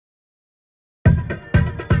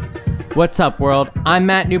What's up, world? I'm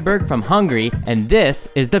Matt Newberg from Hungry, and this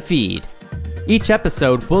is The Feed. Each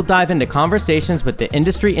episode, we'll dive into conversations with the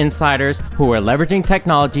industry insiders who are leveraging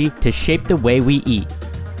technology to shape the way we eat.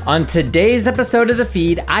 On today's episode of The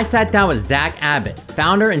Feed, I sat down with Zack Abbott,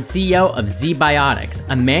 founder and CEO of ZBiotics,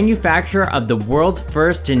 a manufacturer of the world's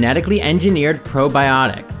first genetically engineered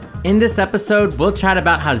probiotics. In this episode, we'll chat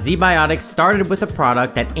about how ZBiotics started with a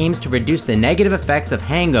product that aims to reduce the negative effects of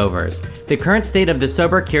hangovers, the current state of the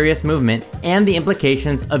sober curious movement, and the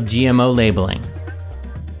implications of GMO labeling.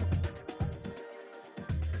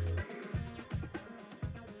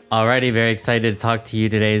 Alrighty, very excited to talk to you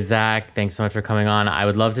today, Zack. Thanks so much for coming on. I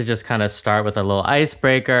would love to just kind of start with a little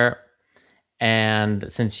icebreaker.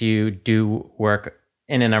 And since you do work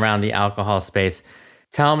in and around the alcohol space,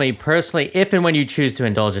 tell me personally, if and when you choose to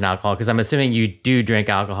indulge in alcohol, because I'm assuming you do drink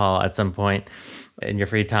alcohol at some point in your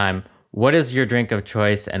free time, what is your drink of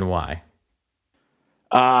choice and why?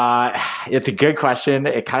 It's a good question.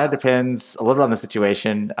 It kind of depends a little bit on the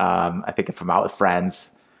situation. I think if I'm out with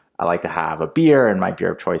friends, I like to have a beer, and my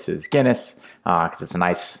beer of choice is Guinness, because it's a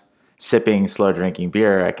nice sipping, slow drinking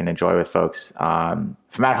beer I can enjoy with folks. If I'm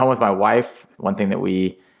at home with my wife, one thing that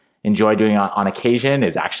we enjoy doing on occasion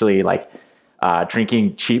is actually like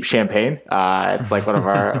drinking cheap champagne. It's like one of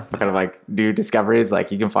our kind of like new discoveries.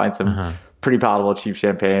 Like you can find some pretty palatable cheap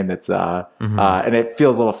champagne that's and it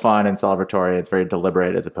feels a little fun and celebratory. It's very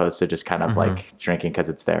deliberate as opposed to just kind of like drinking because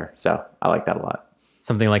it's there. So I like that a lot.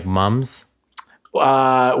 Something like Mum's?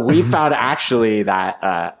 We found actually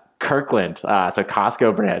that Kirkland, so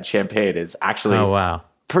Costco brand champagne is actually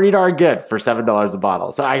pretty darn good for $7 a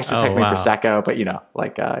bottle. So I guess just technically Prosecco, but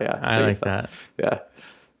I like that.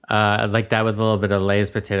 Yeah. Like that with a little bit of Lay's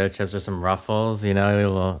potato chips or some Ruffles, you know, a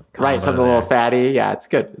little right, something a little fatty. Yeah, it's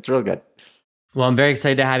good. It's real good. Well, I'm very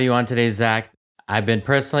excited to have you on today, Zack. I've been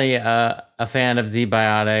personally a fan of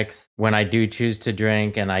ZBiotics when I do choose to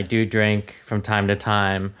drink, and I do drink from time to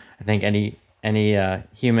time. I think any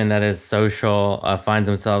human that is social finds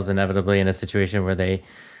themselves inevitably in a situation where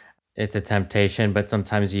it's a temptation, but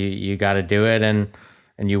sometimes you got to do it and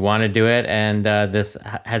you want to do it. And this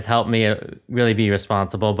has helped me really be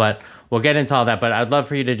responsible, but we'll get into all that. But I'd love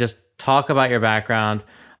for you to just talk about your background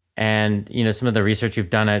and, you know, some of the research you've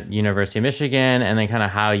done at University of Michigan, and then kind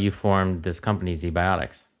of how you formed this company,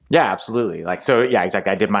 ZBiotics. Yeah, absolutely.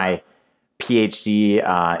 Exactly. I did my PhD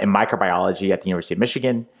in microbiology at the University of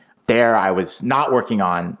Michigan. There, I was not working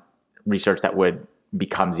on research that would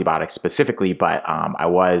become ZBiotics specifically, but I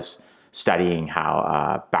was studying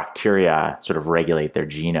how bacteria sort of regulate their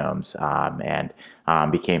genomes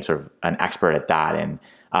and became sort of an expert at that. And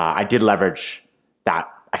I did leverage that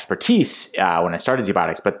expertise when I started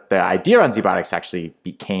ZBiotics, but the idea on ZBiotics actually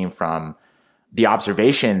came from the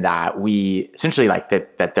observation that we essentially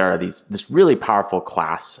that there are this really powerful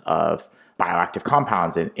class of bioactive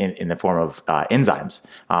compounds in the form of enzymes,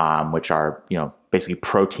 which are, you know, basically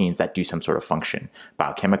proteins that do some sort of function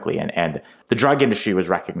biochemically. And the drug industry was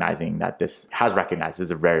recognizing that this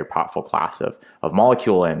is a very powerful class of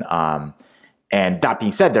molecule. And that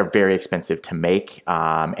being said, they're very expensive to make.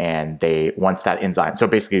 And once that enzyme, so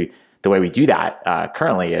basically the way we do that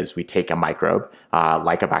currently is we take a microbe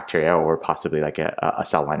like a bacteria or possibly like a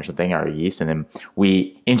cell line or something, or a yeast, and then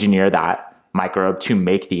we engineer that microbe to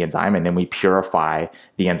make the enzyme, and then we purify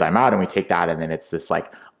the enzyme out, and we take that, and then it's this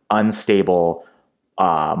like unstable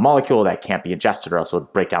molecule that can't be ingested, or else it'll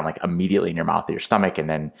break down like immediately in your mouth or your stomach, and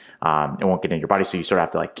then it won't get in your body. So you sort of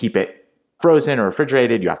have to like keep it frozen or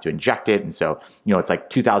refrigerated. You have to inject it, and so, you know, it's like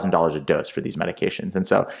 $2,000 a dose for these medications. And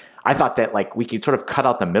so I thought that like we could sort of cut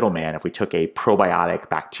out the middleman if we took a probiotic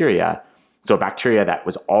bacteria, so a bacteria that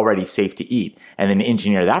was already safe to eat, and then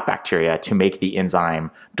engineer that bacteria to make the enzyme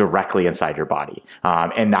directly inside your body.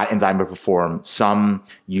 And that enzyme would perform some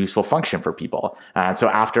useful function for people. And so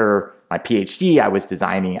after my PhD, I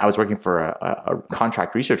was working for a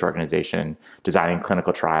contract research organization designing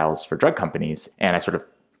clinical trials for drug companies. And I sort of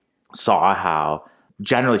saw how,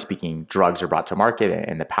 generally speaking, drugs are brought to market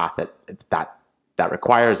and the path that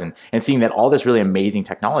requires, and seeing that all this really amazing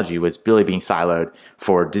technology was really being siloed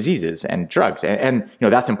for diseases and drugs. And you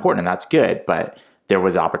know, that's important and that's good, but there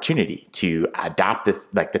was an opportunity to adapt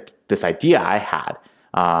this idea I had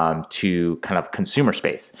to kind of consumer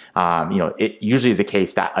space. You know, it usually is the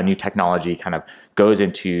case that a new technology kind of goes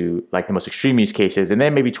into like the most extreme use cases, and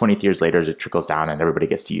then maybe 20 years later it trickles down and everybody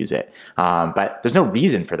gets to use it. But there's no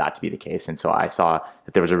reason for that to be the case. And so I saw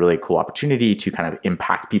that there was a really cool opportunity to kind of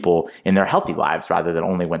impact people in their healthy lives rather than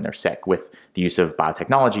only when they're sick, with the use of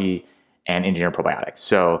biotechnology and engineered probiotics.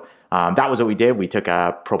 So that was what we did. We took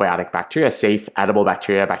a probiotic bacteria, safe, edible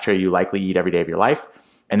bacteria you likely eat every day of your life,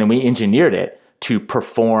 and then we engineered it to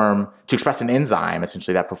express an enzyme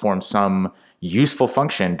essentially that performs some useful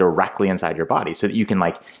function directly inside your body so that you can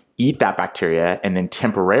like eat that bacteria and then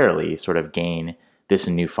temporarily sort of gain this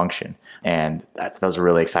new function. And that was a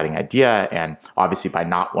really exciting idea. And obviously by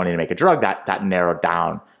not wanting to make a drug, that narrowed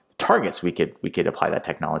down targets we could apply that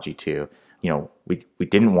technology to. We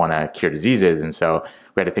didn't want to cure diseases. And so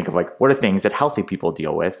we had to think of like, what are things that healthy people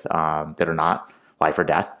deal with that are not life or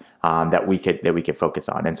death that we could focus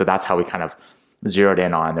on. And so that's how we kind of zeroed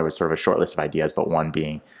in on. There was sort of a short list of ideas, but one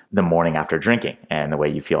being the morning after drinking and the way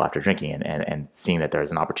you feel after drinking, and seeing that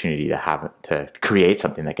there's an opportunity to create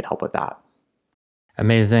something that could help with that.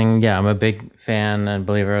 Amazing. Yeah, I'm a big fan and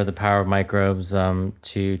believer of the power of microbes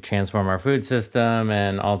to transform our food system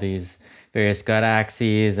and all these various gut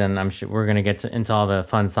axes. And I'm sure we're going to get into all the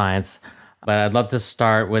fun science. But I'd love to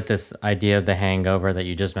start with this idea of the hangover that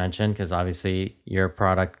you just mentioned, because obviously your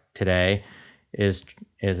product today is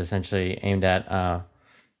essentially aimed at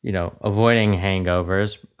avoiding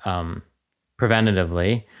hangovers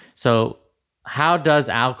preventatively. So how does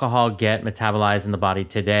alcohol get metabolized in the body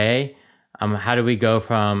today? How do we go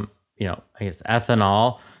from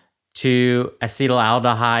ethanol to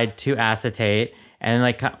acetaldehyde to acetate, and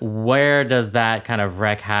like where does that kind of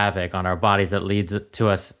wreak havoc on our bodies that leads to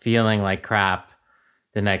us feeling like crap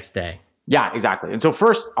the next day? Yeah, exactly. And so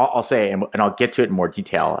first I'll say, and I'll get to it in more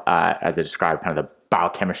detail as I describe kind of the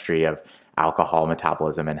biochemistry of alcohol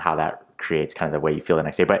metabolism and how that creates kind of the way you feel the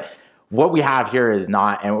next day. But what we have here is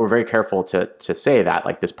not, and we're very careful to say that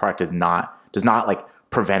like this product does not like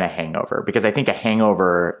prevent a hangover, because I think a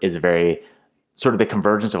hangover is very sort of the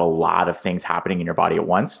convergence of a lot of things happening in your body at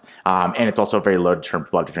once. And it's also a very low term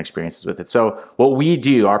blood different experiences with it. So what we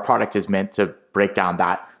do, our product is meant to break down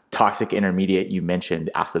that toxic intermediate you mentioned,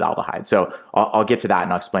 acetaldehyde. So I'll get to that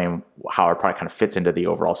and I'll explain how our product kind of fits into the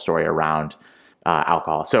overall story around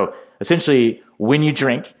alcohol. So essentially, when you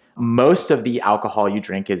drink, most of the alcohol you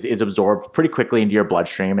drink is absorbed pretty quickly into your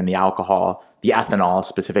bloodstream, and the alcohol, the ethanol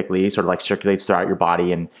specifically, sort of like circulates throughout your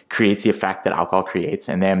body and creates the effect that alcohol creates.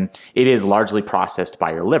 And then it is largely processed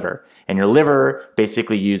by your liver. And your liver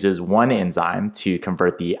basically uses one enzyme to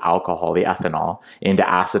convert the alcohol, the ethanol, into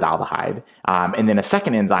acetaldehyde. And then a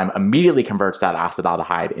second enzyme immediately converts that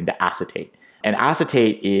acetaldehyde into acetate. And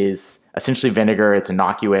acetate is essentially vinegar. It's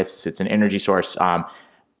innocuous. It's an energy source.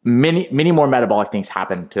 Many more metabolic things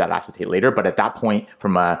happen to that acetate later, but at that point,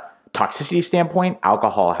 from a toxicity standpoint,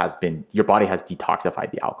 your body has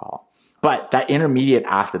detoxified the alcohol. But that intermediate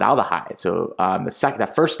acetaldehyde, so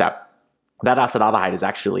that first step, that acetaldehyde is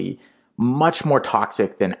actually much more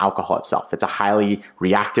toxic than alcohol itself. It's a highly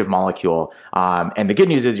reactive molecule, and the good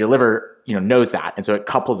news is your liver knows that, and so it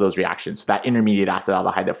couples those reactions. So that intermediate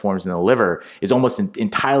acetaldehyde that forms in the liver is almost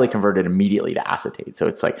entirely converted immediately to acetate. So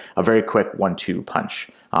it's like a very quick 1-2 punch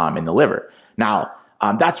in the liver. Now,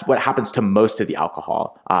 that's what happens to most of the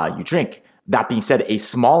alcohol you drink. That being said, a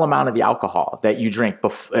small amount of the alcohol that you drink,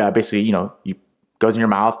 basically, goes in your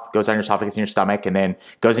mouth, goes down your esophagus and your stomach, and then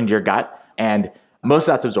goes into your gut. And most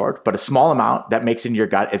of that's absorbed, but a small amount that makes it into your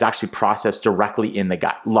gut is actually processed directly in the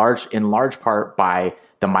gut, in large part by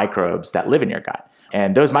the microbes that live in your gut.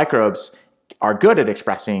 And those microbes are good at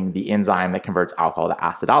expressing the enzyme that converts alcohol to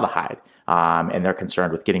acetaldehyde. And they're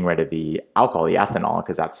concerned with getting rid of the alcohol, the ethanol,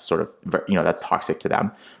 because that's sort of, that's toxic to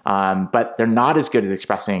them. But they're not as good as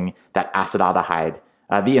expressing that acetaldehyde,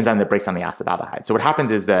 the enzyme that breaks down the acetaldehyde. So what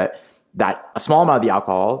happens is that a small amount of the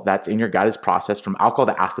alcohol that's in your gut is processed from alcohol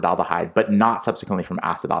to acetaldehyde, but not subsequently from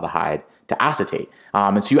acetaldehyde to acetate.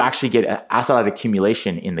 And so you actually get acetaldehyde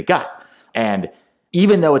accumulation in the gut. And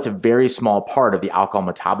even though it's a very small part of the alcohol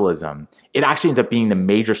metabolism, it actually ends up being the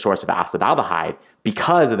major source of acetaldehyde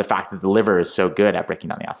because of the fact that the liver is so good at breaking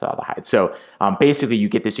down the acetaldehyde. So basically you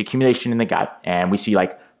get this accumulation in the gut, and we see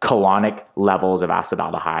like colonic levels of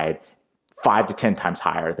acetaldehyde 5 to 10 times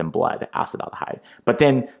higher than blood acetaldehyde. But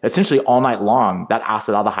then essentially all night long, that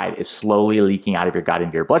acetaldehyde is slowly leaking out of your gut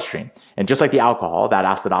into your bloodstream. And just like the alcohol, that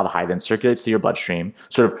acetaldehyde then circulates through your bloodstream,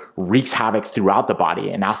 sort of wreaks havoc throughout the body.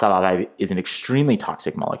 And acetaldehyde is an extremely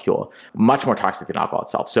toxic molecule, much more toxic than alcohol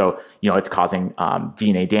itself. So, it's causing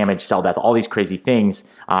DNA damage, cell death, all these crazy things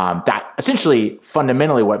that essentially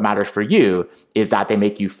fundamentally what matters for you is that it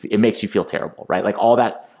makes you feel terrible, right? Like all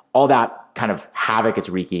that kind of havoc it's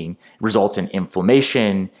wreaking results in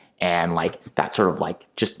inflammation and like that sort of like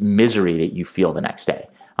just misery that you feel the next day.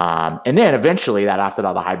 And then eventually that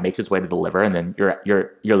acetaldehyde makes its way to the liver, and then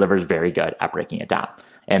your liver is very good at breaking it down.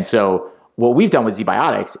 And so what we've done with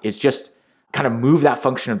ZBiotics is just kind of move that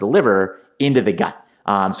function of the liver into the gut.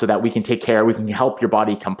 So that we can help your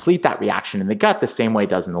body complete that reaction in the gut the same way it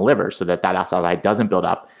does in the liver, so that acetaldehyde doesn't build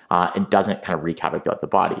up and doesn't kind of wreak havoc throughout the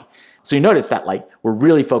body. So you notice that like we're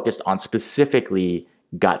really focused on specifically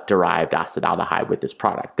gut-derived acetaldehyde with this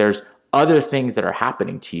product. There's other things that are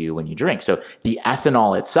happening to you when you drink. So the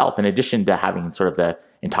ethanol itself, in addition to having sort of the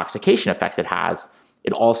intoxication effects it has,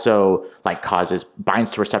 it also like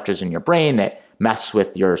binds to receptors in your brain that mess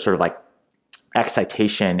with your sort of like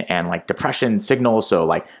excitation and like depression signals. So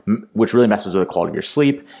like, which really messes with the quality of your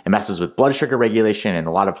sleep. It messes with blood sugar regulation and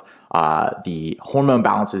a lot of the hormone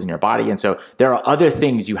balances in your body. And so there are other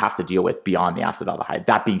things you have to deal with beyond the acetaldehyde.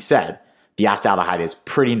 That being said, the acetaldehyde is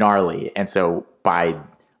pretty gnarly. And so by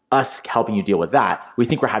us helping you deal with that, we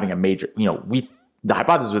think we're having a major, the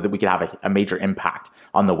hypothesis was that we could have a major impact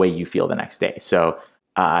on the way you feel the next day. So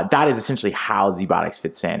that is essentially how ZBiotics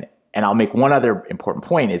fits in. And I'll make one other important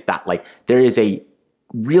point is that like there is a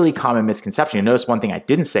really common misconception. You notice one thing I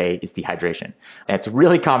didn't say is dehydration. And it's a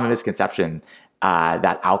really common misconception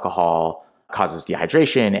that alcohol causes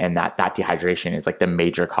dehydration and that dehydration is like the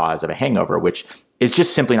major cause of a hangover, which is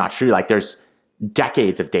just simply not true. Like there's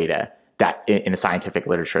decades of data that in the scientific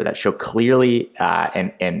literature that show clearly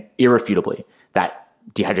and irrefutably that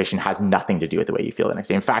dehydration has nothing to do with the way you feel the next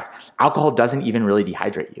day. In fact, alcohol doesn't even really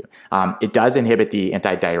dehydrate you. It does inhibit the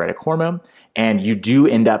antidiuretic hormone, and you do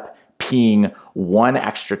end up peeing one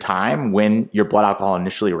extra time when your blood alcohol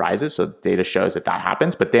initially rises. So data shows that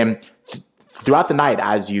happens. But then throughout the night,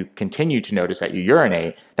 as you continue to notice that you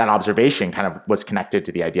urinate, that observation kind of was connected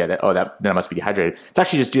to the idea that, that must be dehydrated. It's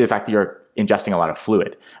actually just due to the fact that you're ingesting a lot of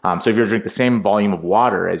fluid. So if you drink the same volume of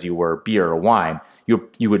water as you were beer or wine,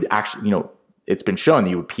 you would actually, it's been shown that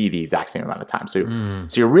you would pee the exact same amount of time. So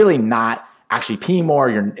you're really not actually peeing more.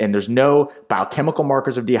 And there's no biochemical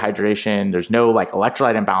markers of dehydration. There's no like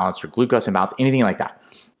electrolyte imbalance or glucose imbalance, anything like that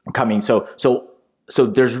coming. So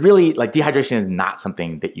there's really like dehydration is not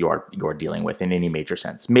something that you're dealing with in any major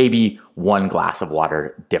sense. Maybe one glass of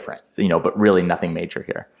water different, but really nothing major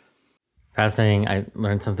here. Fascinating. I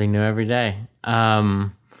learn something new every day.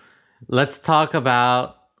 Let's talk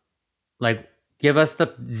about give us the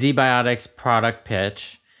ZBiotics product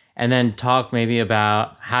pitch, and then talk maybe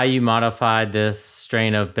about how you modified this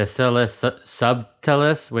strain of Bacillus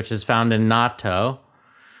subtilis, which is found in natto,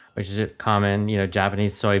 which is a common,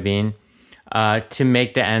 Japanese soybean, to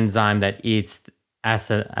make the enzyme that eats as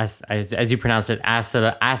you pronounce it,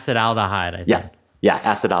 acetaldehyde. I think. Yes. Yeah,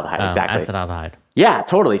 acetaldehyde, exactly. Acetaldehyde. Yeah,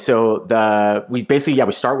 totally. So we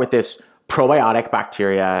start with this probiotic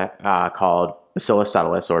bacteria called Bacillus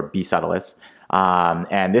subtilis or B. subtilis.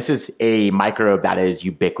 And this is a microbe that is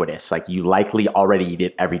ubiquitous. Like you likely already eat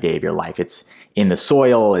it every day of your life. It's in the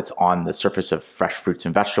soil, it's on the surface of fresh fruits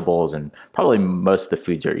and vegetables, and probably most of the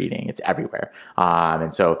foods you're eating. It's everywhere.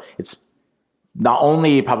 And so it's not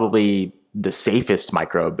only probably the safest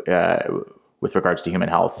microbe with regards to human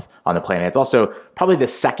health on the planet, it's also probably the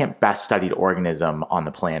second best studied organism on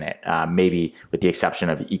the planet, maybe with the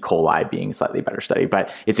exception of E. coli being slightly better studied.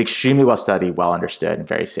 But it's extremely well studied, well understood, and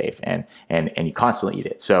very safe, and you constantly eat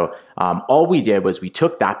it. So all we did was we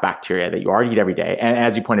took that bacteria that you already eat every day, and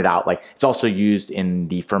as you pointed out, like it's also used in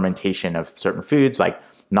the fermentation of certain foods, like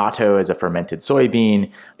natto is a fermented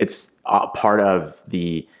soybean. It's part of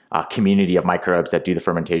the community of microbes that do the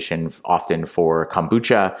fermentation often for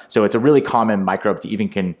kombucha. So it's a really common microbe to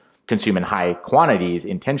even consume in high quantities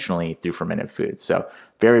intentionally through fermented foods. So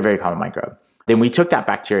very, very common microbe. Then we took that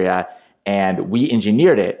bacteria and we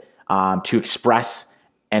engineered it to express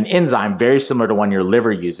an enzyme very similar to one your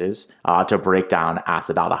liver uses to break down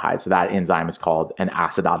acetaldehyde. So that enzyme is called an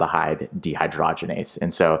acetaldehyde dehydrogenase.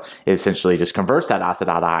 And so it essentially just converts that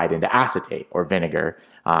acetaldehyde into acetate or vinegar,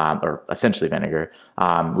 or essentially vinegar,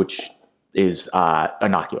 which is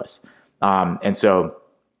innocuous. And so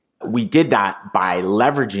we did that by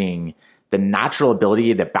leveraging the natural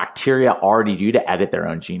ability that bacteria already do to edit their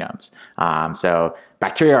own genomes. So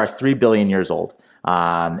bacteria are 3 billion years old,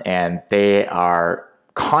 and they are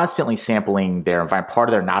constantly sampling their environment. Part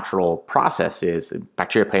of their natural process is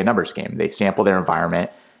bacteria play a numbers game. They sample their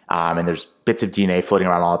environment, and there's bits of DNA floating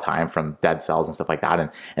around all the time from dead cells and stuff like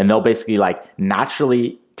that. And they'll basically like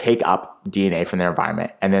naturally take up DNA from their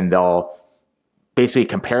environment, and then they'll basically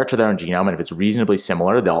compare it to their own genome. And if it's reasonably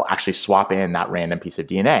similar, they'll actually swap in that random piece of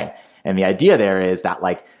DNA. And the idea there is that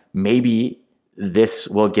like maybe this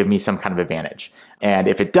will give me some kind of advantage. And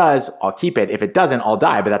if it does, I'll keep it. If it doesn't, I'll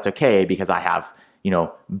die, but that's okay because I have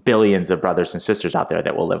billions of brothers and sisters out there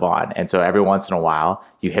that will live on. And so every once in a while,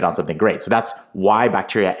 you hit on something great. So that's why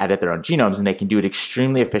bacteria edit their own genomes, and they can do it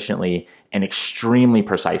extremely efficiently and extremely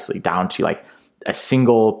precisely down to like a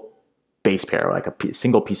single base pair, or like a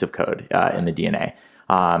single piece of code in the DNA.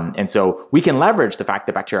 And so we can leverage the fact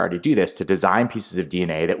that bacteria already do this to design pieces of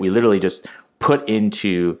DNA that we literally just put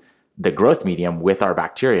into the growth medium with our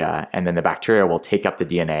bacteria, and then the bacteria will take up the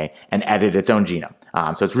DNA and edit its own genome.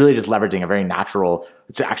 So it's really just leveraging a very natural,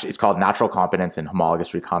 it's called natural competence and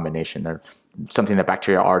homologous recombination. They're something that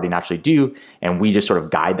bacteria already naturally do, and we just sort of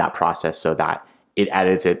guide that process so that it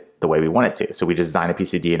edits it the way we want it to. So we design a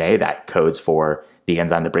piece of DNA that codes for the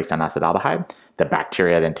enzyme that breaks down acetaldehyde. The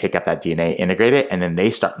bacteria then take up that DNA, integrate it, and then they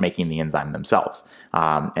start making the enzyme themselves.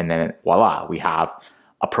 And then voila, we have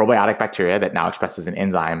a probiotic bacteria that now expresses an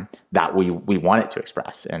enzyme that we want it to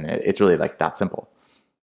express. And it's really like that simple.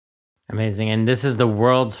 Amazing. And this is the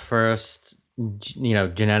world's first,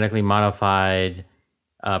 genetically modified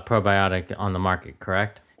probiotic on the market,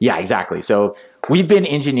 correct? Yeah, exactly. So we've been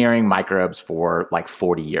engineering microbes for like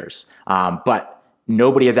 40 years, but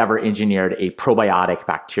nobody has ever engineered a probiotic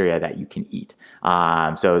bacteria that you can eat.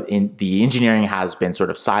 So the engineering has been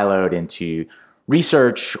sort of siloed into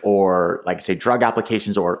research or like say drug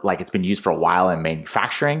applications, or like it's been used for a while in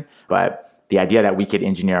manufacturing. But the idea that we could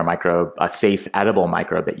engineer a microbe, a safe edible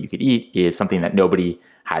microbe that you could eat, is something that nobody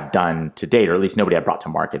had done to date, or at least nobody had brought to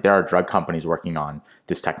market. There are drug companies working on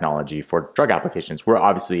this technology for drug applications. We're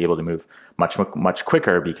obviously able to move much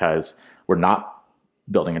quicker because we're not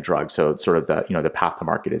building a drug. So sort of the path to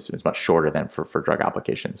market is much shorter than for drug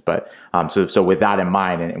applications. But so with that in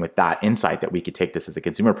mind, and with that insight that we could take this as a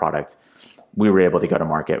consumer product, we were able to go to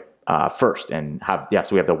market first and so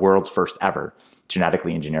we have the world's first ever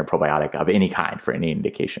genetically engineered probiotic of any kind for any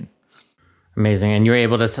indication. Amazing. And you're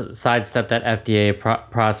able to sidestep that FDA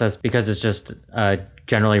process because it's just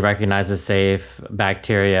generally recognized as safe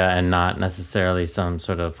bacteria and not necessarily some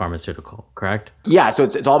sort of pharmaceutical, correct? Yeah, so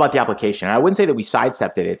it's all about the application. And I wouldn't say that we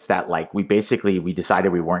sidestepped it. It's that like we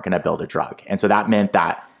decided we weren't going to build a drug. And so that meant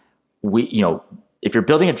that if you're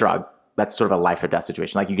building a drug, that's sort of a life or death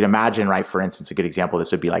situation. Like you can imagine, right? For instance, a good example of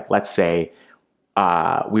this would be like, let's say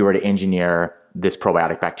we were to engineer this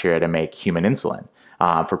probiotic bacteria to make human insulin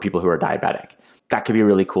for people who are diabetic. That could be a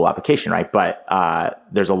really cool application, right? But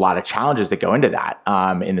there's a lot of challenges that go into that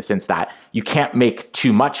in the sense that you can't make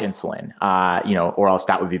too much insulin, or else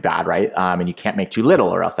that would be bad, right? And you can't make too little,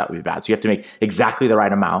 or else that would be bad. So you have to make exactly the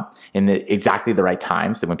right amount in exactly the right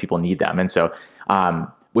times that when people need them. And so,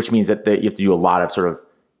 which means that you have to do a lot of sort of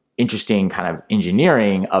interesting kind of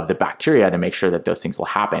engineering of the bacteria to make sure that those things will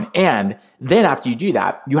happen. And then after you do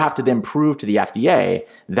that, you have to then prove to the FDA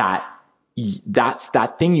that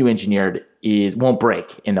that thing you engineered won't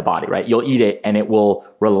break in the body, right? You'll eat it and it will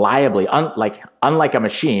reliably, unlike a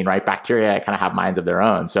machine, right? Bacteria kind of have minds of their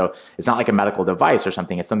own. So it's not like a medical device or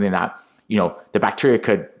something. It's something that, the bacteria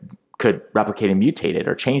could replicate and mutate it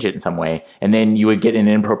or change it in some way. And then you would get an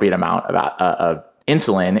inappropriate amount of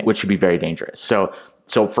insulin, which should be very dangerous.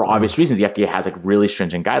 So for obvious reasons, the FDA has like really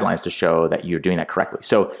stringent guidelines to show that you're doing that correctly.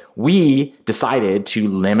 So we decided to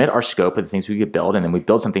limit our scope of the things we could build. And then we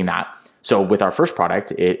built something so with our first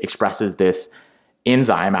product, it expresses this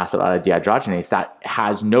enzyme, acetaldehyde dehydrogenase, that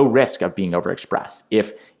has no risk of being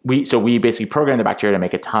overexpressed. So we basically program the bacteria to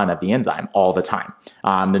make a ton of the enzyme all the time.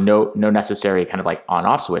 No necessary kind of like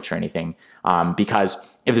on-off switch or anything, because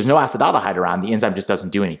if there's no acetaldehyde around, the enzyme just doesn't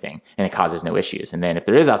do anything and it causes no issues. And then if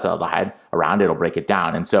there is acetaldehyde around, it'll break it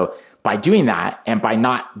down. And so by doing that, and by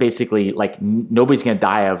not basically like nobody's going to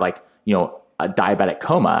die of like, a diabetic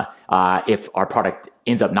coma if our product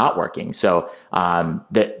ends up not working. So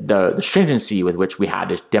the stringency with which we had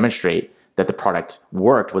to demonstrate that the product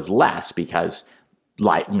worked was less because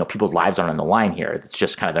people's lives aren't on the line here. It's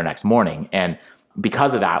just kind of their next morning. And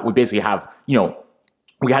because of that, we basically have,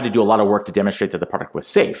 we had to do a lot of work to demonstrate that the product was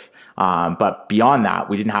safe. But beyond that,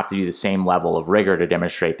 we didn't have to do the same level of rigor to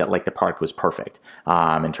demonstrate that like the product was perfect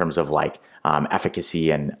in terms of like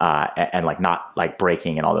efficacy and like not like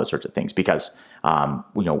breaking and all those sorts of things, because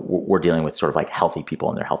we're dealing with sort of like healthy people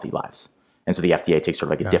in their healthy lives. And so the FDA takes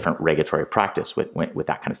sort of like a different regulatory practice with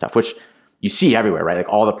that kind of stuff, which you see everywhere, right? Like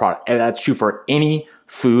all the product, and that's true for any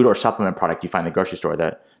food or supplement product you find in the grocery store,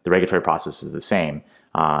 that the regulatory process is the same.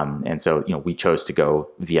 And so, we chose to go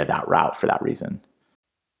via that route for that reason.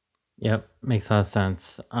 Yep. Makes a lot of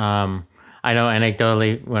sense. I know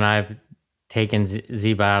anecdotally when I've taken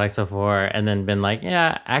ZBiotics before and then been like,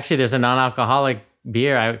 yeah, actually there's a non-alcoholic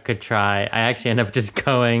beer I could try. I actually end up just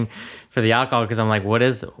going for the alcohol because I'm like,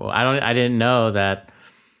 I didn't know that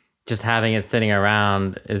just having it sitting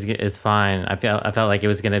around is fine. I felt like it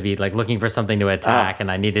was going to be like looking for something to attack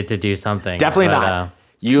and I needed to do something. Definitely not.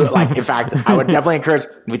 In fact, I would definitely encourage,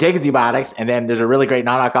 we take ZBiotics and then there's a really great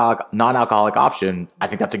non-alcoholic option. I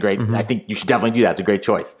think that's a great, I think you should definitely do that. It's a great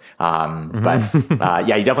choice. But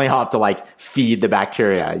you definitely have to like feed the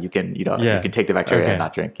bacteria. You can take the bacteria and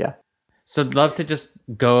not drink. Yeah. So I'd love to just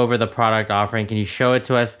go over the product offering. Can you show it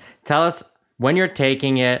to us? Tell us when you're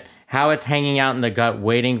taking it, how it's hanging out in the gut,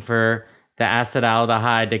 waiting for the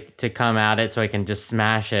acetaldehyde to come at it so I can just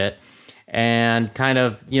smash it, and kind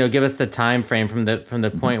of, give us the time frame from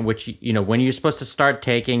the point in which, when you're supposed to start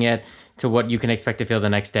taking it to what you can expect to feel the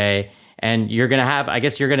next day. And you're going to have, I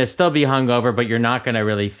guess you're going to still be hungover, but you're not going to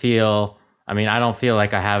really feel, I mean, I don't feel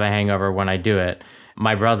like I have a hangover when I do it.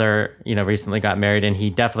 My brother, recently got married, and he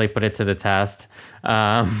definitely put it to the test.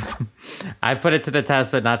 I put it to the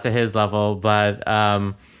test, but not to his level. But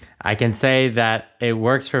I can say that it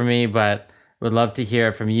works for me, but would love to hear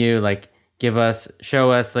it from you. Like,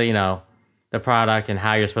 show us, the product and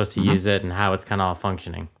how you're supposed to use it and how it's kind of all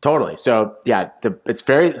functioning. Totally. So yeah,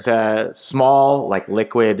 it's a small, like,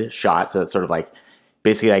 liquid shot. So it's sort of like,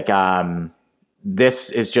 basically like, this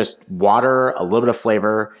is just water, a little bit of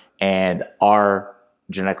flavor, and our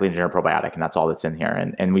genetically engineered probiotic, and that's all that's in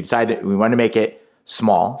here. And we decided we wanted to make it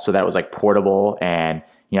small so that it was like portable, and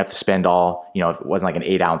you have to spend all, if it wasn't like an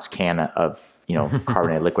 8-ounce can of,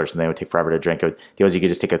 carbonated liquid or something, it would take forever to drink. The idea was you could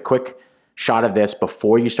just take a quick shot of this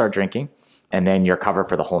before you start drinking, and then you're covered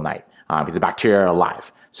for the whole night, because the bacteria are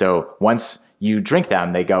alive. So once you drink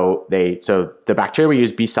them, so the bacteria we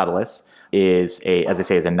use, B. subtilis, is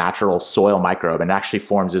a natural soil microbe, and it actually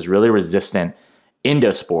forms this really resistant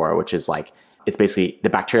endospore, which is like, it's basically the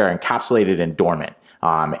bacteria are encapsulated and dormant.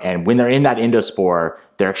 And when they're in that endospore,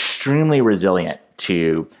 they're extremely resilient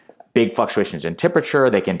to big fluctuations in temperature.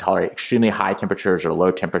 They can tolerate extremely high temperatures or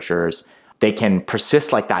low temperatures. They can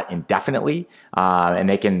persist like that indefinitely. And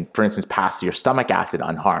they can, for instance, pass through your stomach acid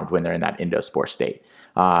unharmed when they're in that endospore state.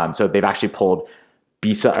 So they've actually pulled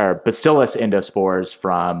bacillus endospores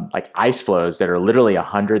from like ice flows that are literally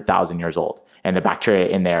 100,000 years old. And the bacteria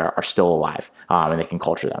in there are still alive, and they can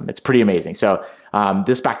culture them. It's pretty amazing. So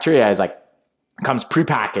this bacteria comes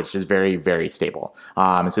prepackaged, is very, very stable.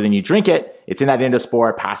 And so then you drink it, it's in that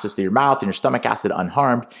endospore, it passes through your mouth and your stomach acid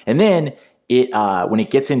unharmed. And then when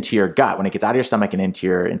it gets into your gut, when it gets out of your stomach and into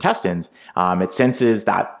your intestines, it senses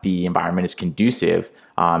that the environment is conducive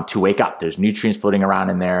to wake up. There's nutrients floating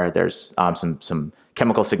around in there. There's some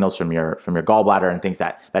chemical signals from your gallbladder and things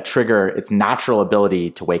that trigger its natural ability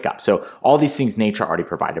to wake up. So all these things nature already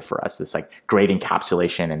provided for us, this like great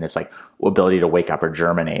encapsulation and this like ability to wake up or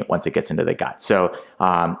germinate once it gets into the gut. So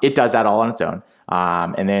it does that all on its own.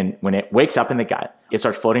 And then when it wakes up in the gut, it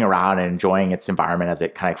starts floating around and enjoying its environment as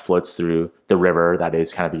it kind of floats through the river that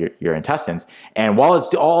is kind of your intestines. And while it's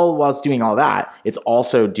doing all that, it's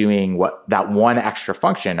also doing that one extra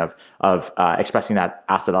function of expressing that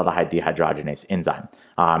acetaldehyde dehydrogenase enzyme.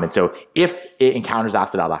 And so if it encounters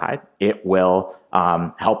acetaldehyde, it will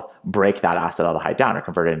help break that acetaldehyde down or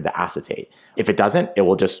convert it into acetate. If it doesn't, it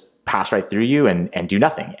will just pass right through you and do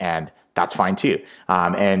nothing. And that's fine too.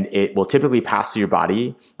 And it will typically pass through your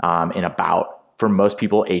body in about, for most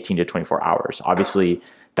people, 18 to 24 hours. Obviously,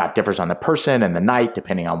 that differs on the person and the night,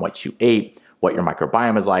 depending on what you ate, what your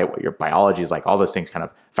microbiome is like, what your biology is like. All those things kind of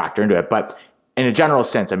factor into it. But in a general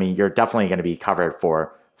sense, I mean, you're definitely going to be covered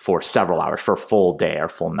for several hours, for a full day or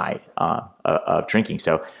full night of drinking.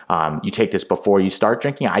 So you take this before you start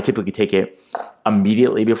drinking. I typically take it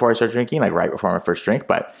immediately before I start drinking, like right before my first drink.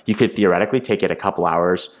 But you could theoretically take it a couple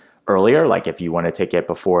hours earlier. Like if you want to take it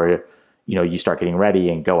before you start getting ready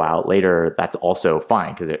and go out later, that's also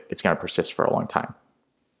fine because it's going to persist for a long time.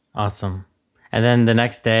 Awesome. And then the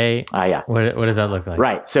next day, what does that look like?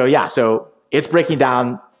 Right. So it's breaking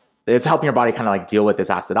down, it's helping your body kind of like deal with this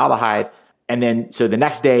acetaldehyde. And then, so the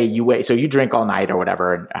next day you wait, so you drink all night or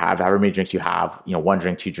whatever, and have however many drinks you have, 1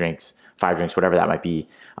 drink, 2 drinks, 5 drinks, whatever that might be.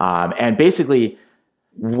 And basically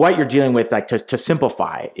what you're dealing with, like to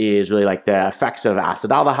simplify, is really like the effects of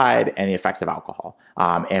acetaldehyde and the effects of alcohol.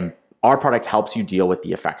 And our product helps you deal with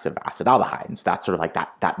the effects of acetaldehyde. And so that's sort of like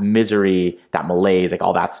that misery, that malaise, like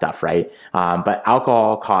all that stuff, right? But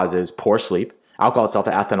alcohol causes poor sleep. Alcohol itself,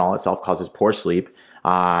 ethanol itself, causes poor sleep.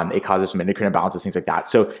 It causes some endocrine imbalances, things like that.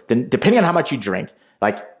 So then, depending on how much you drink,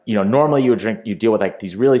 normally you deal with like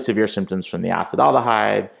these really severe symptoms from the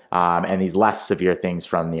acetaldehyde, and these less severe things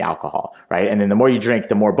from the alcohol, right? And then the more you drink,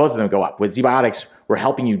 the more both of them go up. With ZBiotics, we're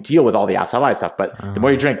helping you deal with all the acetaldehyde stuff, but the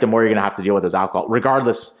more you drink, the more you're gonna have to deal with those alcohol,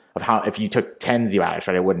 regardless of how, if you took 10 ZBiotics,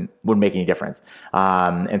 right, it wouldn't make any difference.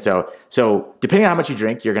 And so depending on how much you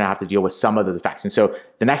drink, you're gonna have to deal with some of those effects. And so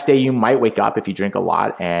the next day you might wake up, if you drink a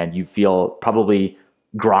lot, and you feel probably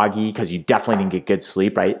groggy because you definitely didn't get good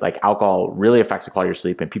sleep, right? Like alcohol really affects the quality of your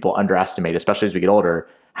sleep, and people underestimate, especially as we get older,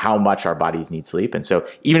 how much our bodies need sleep. And so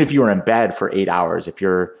even if you were in bed for 8 hours, if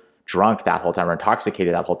you're drunk that whole time or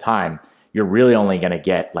intoxicated that whole time, you're really only going to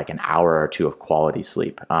get like an hour or two of quality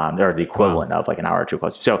sleep, or the equivalent of like an hour or two of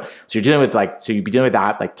quality sleep. So you're dealing with you'd be dealing with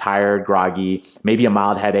that, like tired, groggy, maybe a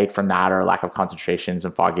mild headache from that, or lack of concentrations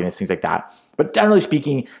and fogginess, things like that. But generally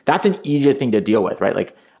speaking, that's an easier thing to deal with, right?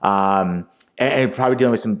 Like, and probably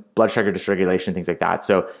dealing with some blood sugar dysregulation, things like that.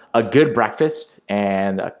 So a good breakfast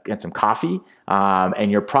and some coffee,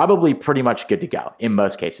 and you're probably pretty much good to go in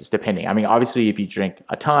most cases, depending. I mean, obviously, if you drink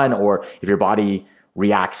a ton or if your body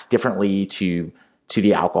reacts differently to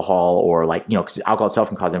the alcohol, or like, because alcohol itself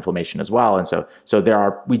can cause inflammation as well. And so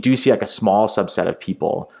we do see like a small subset of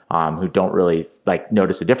people who don't really like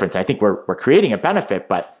notice the difference. And I think we're creating a benefit,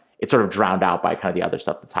 but it's sort of drowned out by kind of the other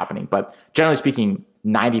stuff that's happening. But generally speaking,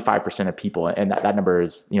 95% of people, and that number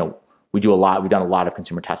is, we've done a lot of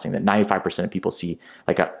consumer testing, that 95% of people see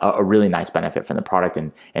like a really nice benefit from the product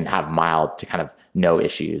and have mild to kind of no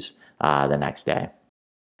issues the next day.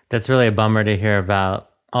 That's really a bummer to hear about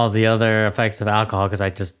all the other effects of alcohol, because I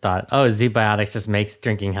just thought, ZBiotics just makes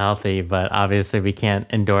drinking healthy, but obviously we can't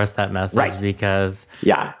endorse that message because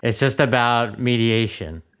it's just about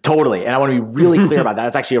mediation. Totally. And I want to be really clear about that.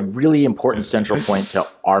 It's actually a really important central point to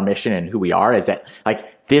our mission and who we are, is that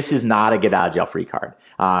like, this is not a get out of jail free card.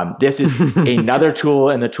 This is another tool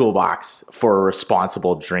in the toolbox for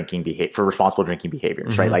responsible drinking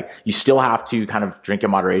behaviors, right? Like, you still have to kind of drink in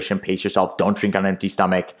moderation, pace yourself, don't drink on an empty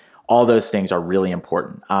stomach. All those things are really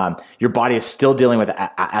important. Your body is still dealing with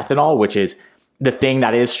ethanol, which is the thing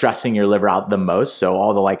that is stressing your liver out the most. So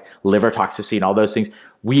all the like liver toxicity and all those things,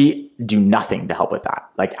 we do nothing to help with that.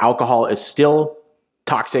 Like, alcohol is still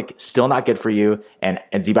toxic, still not good for you, and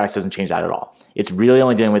ZBiotics doesn't change that at all. It's really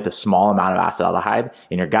only dealing with a small amount of acetaldehyde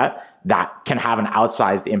in your gut that can have an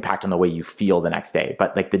outsized impact on the way you feel the next day.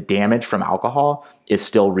 But like, the damage from alcohol is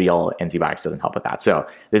still real, and ZBiotics doesn't help with that. So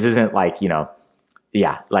this isn't like,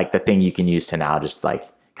 like the thing you can use to now just like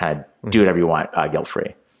kind of do whatever you want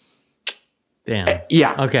guilt-free. Damn.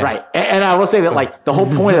 Yeah. Okay. Right. And I will say that like the whole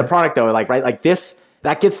point of the product though, like, right, like this,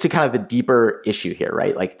 that gets to kind of the deeper issue here,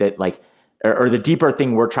 right? Like that, like, or the deeper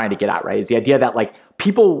thing we're trying to get at, right? Is the idea that like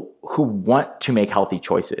people who want to make healthy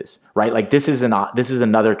choices, right? Like, this is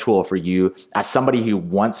another tool for you as somebody who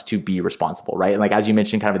wants to be responsible, right? And like, as you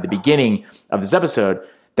mentioned kind of at the beginning of this episode,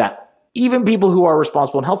 that even people who are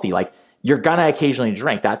responsible and healthy, like, you're gonna occasionally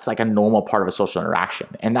drink. That's like a normal part of a social interaction,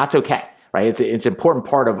 and that's okay, right? It's an important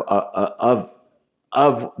part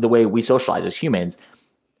of the way we socialize as humans.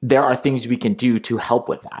 There are things we can do to help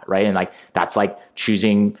with that, right? And like, that's like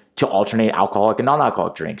choosing to alternate alcoholic and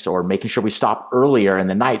non-alcoholic drinks, or making sure we stop earlier in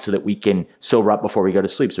the night so that we can sober up before we go to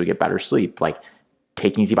sleep, so we get better sleep. Like,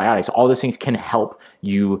 taking ZBiotics, all those things can help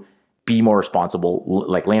you be more responsible,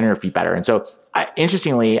 like land on your feet better. And so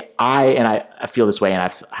interestingly, I feel this way, and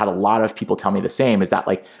I've had a lot of people tell me the same, is that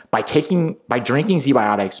like, by drinking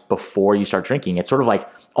ZBiotics before you start drinking, it's sort of like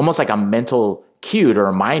almost like a mental cue to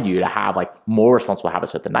remind you to have like more responsible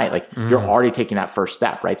habits at the night. Like, you're already taking that first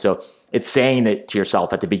step, right? So it's saying it to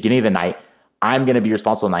yourself at the beginning of the night, I'm going to be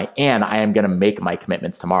responsible tonight, and I am going to make my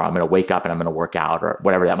commitments tomorrow. I'm going to wake up and I'm going to work out, or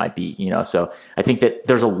whatever that might be, So I think that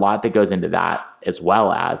there's a lot that goes into that, as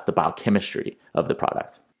well as the biochemistry of the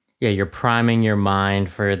product. Yeah, you're priming your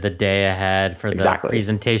mind for the day ahead, for the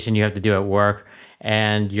presentation you have to do at work,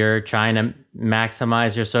 and you're trying to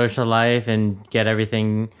maximize your social life and get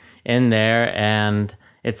everything in there. And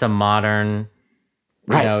it's a modern,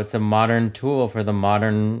 it's a modern tool for the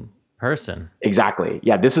modern person. Exactly.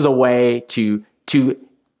 Yeah, this is a way to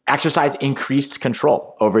exercise increased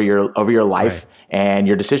control over your life and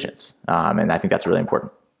your decisions. And I think that's really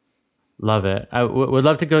important. Love it. I would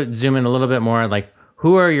love to go zoom in a little bit more. Like,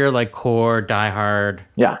 who are your like core diehard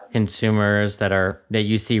consumers that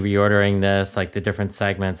you see reordering this, like the different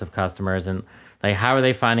segments of customers, and like, how are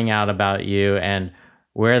they finding out about you, and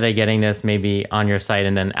where are they getting this, maybe on your site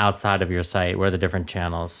and then outside of your site? Where are the different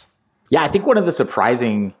channels? Yeah, I think one of the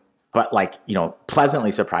surprising, but like,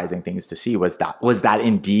 pleasantly surprising things to see was that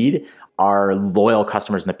indeed our loyal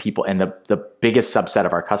customers and the people, and the biggest subset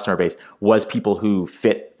of our customer base was people who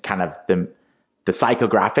fit kind of the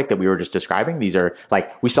psychographic that we were just describing. These are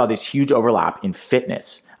like, we saw this huge overlap in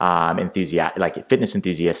fitness fitness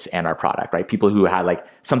enthusiasts and our product, right? People who had like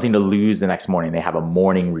something to lose the next morning. They have a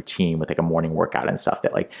morning routine with like a morning workout and stuff,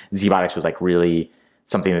 that like ZBiotics was like really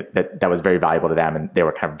something that was very valuable to them, and they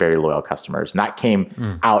were kind of very loyal customers. And that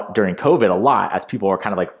came out during COVID a lot, as people were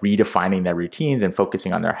kind of like redefining their routines and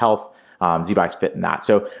focusing on their health. ZBiotics fit in that.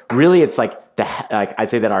 So really, it's like I'd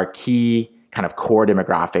say that our key kind of core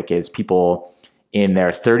demographic is people in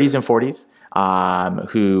their 30s and 40s,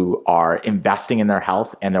 who are investing in their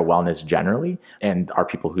health and their wellness generally, and are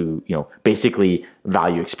people who, basically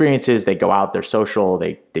value experiences. They go out, they're social,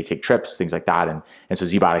 they take trips, things like that. And so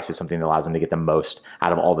ZBiotics is something that allows them to get the most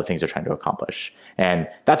out of all the things they're trying to accomplish. And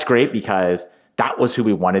that's great because that was who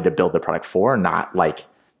we wanted to build the product for, not like,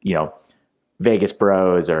 Vegas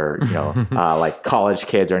bros or, like college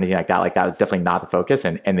kids or anything like that. Like that was definitely not the focus.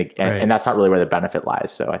 And that's not really where the benefit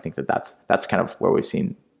lies. So I think that's kind of where we've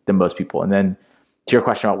seen the most people. And then to your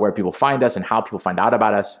question about where people find us and how people find out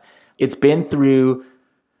about us, it's been through,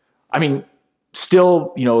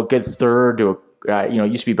 still, a good third to, it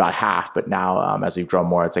used to be about half, but now as we've grown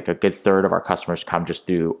more, it's like a good third of our customers come just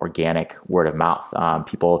through organic word of mouth.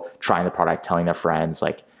 People trying the product, telling their friends,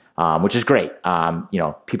 which is great.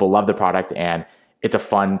 People love the product and it's a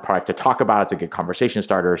fun product to talk about. It's a good conversation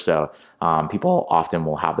starter. So people often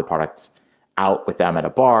will have the product out with them at a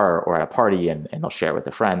bar or at a party and they'll share it with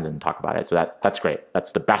their friends and talk about it. So that's great.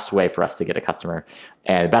 That's the best way for us to get a customer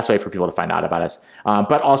and the best way for people to find out about us.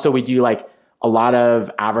 But also we do like a lot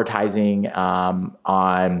of advertising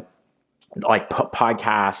on like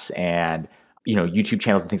podcasts and, YouTube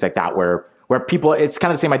channels and things like that where people, it's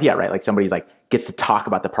kind of the same idea, right? Like somebody's like gets to talk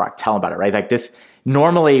about the product, tell them about it, right? Like this,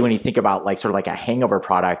 normally when you think about like sort of like a hangover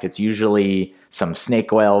product, it's usually some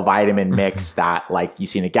snake oil vitamin mix that like you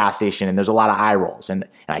see in a gas station, and there's a lot of eye rolls. And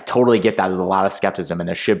I totally get that. There's a lot of skepticism, and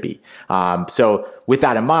there should be. So with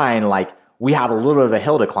that in mind, like we have a little bit of a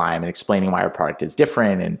hill to climb in explaining why our product is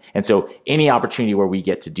different. And so any opportunity where we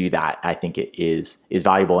get to do that, I think it is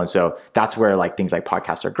valuable. And so that's where like things like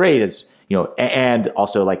podcasts are great is, and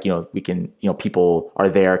also like, we can, people are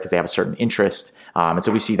there because they have a certain interest. And so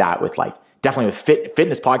we see that with like, definitely with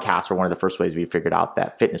fitness podcasts were one of the first ways we figured out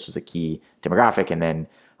that fitness was a key demographic.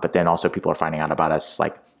 But then also people are finding out about us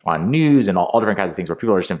like on news and all different kinds of things where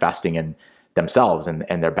people are just investing in themselves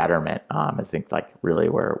and their betterment. I think like really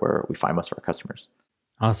where we find most of our customers.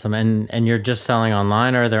 Awesome. And you're just selling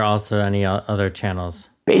online, or are there also any other channels?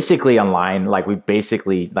 Basically online, like we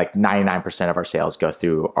basically like 99% of our sales go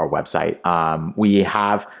through our website.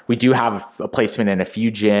 We do have a placement in a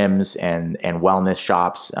few gyms and wellness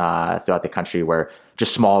shops throughout the country where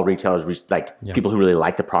just small retailers, people who really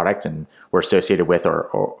like the product and were associated with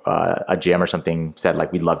or a gym or something said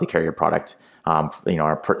like, we'd love to carry your product. And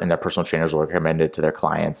their personal trainers will recommend it to their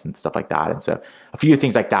clients and stuff like that. And so a few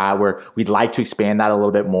things like that where we'd like to expand that a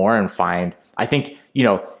little bit more and find, I think,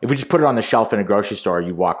 if we just put it on the shelf in a grocery store,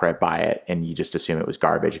 you walk right by it and you just assume it was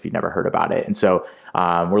garbage if you'd never heard about it. And so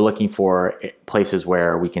we're looking for places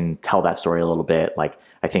where we can tell that story a little bit. Like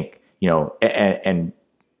I think, and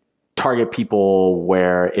target people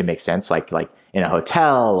where it makes sense, like in a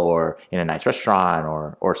hotel or in a nice restaurant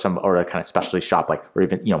or a kind of specialty shop, like, or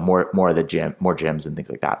even, more of the gym, more gyms and things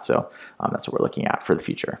like that. So that's what we're looking at for the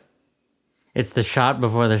future. It's the shot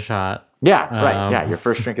before the shot. Yeah, right. Yeah, your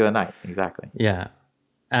first drink of the night. Exactly. Yeah.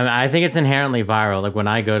 I think it's inherently viral. Like when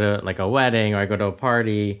I go to like a wedding or I go to a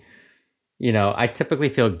party, I typically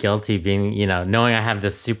feel guilty being, knowing I have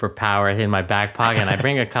this superpower in my back pocket, and I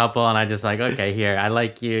bring a couple and I just like, okay, here, I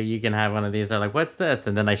like you. You can have one of these. They're like, what's this?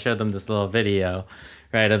 And then I show them this little video,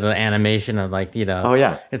 right, of the animation of like, oh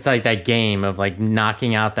yeah, it's like that game of like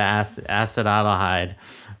knocking out the acetaldehyde.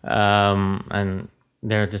 And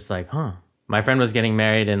they're just like, huh. My friend was getting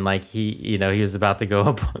married and like he was about to go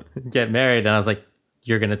up get married, and I was like,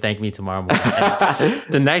 you're going to thank me tomorrow morning.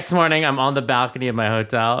 The next morning, I'm on the balcony of my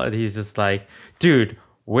hotel, and he's just like, dude,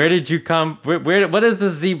 where did you come? What is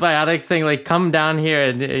this ZBiotics thing? Like, come down here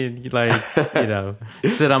and like,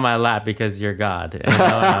 sit on my lap because you're God. And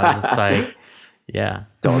I was just like, yeah.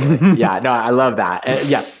 Totally. Yeah, no, I love that.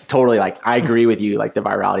 Yes, totally. Like, I agree with you, like the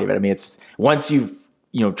virality of it. I mean, it's once you've,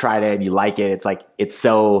 tried it and you like it, it's like, it's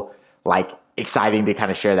so like exciting to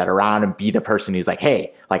kind of share that around and be the person who's like,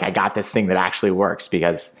 hey, like I got this thing that actually works,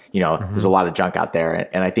 because, there's a lot of junk out there.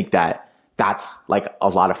 And I think that's like a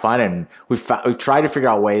lot of fun. And we've tried to figure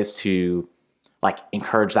out ways to like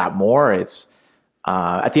encourage that more. It's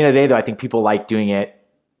at the end of the day though, I think people like doing it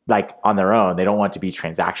like on their own. They don't want to be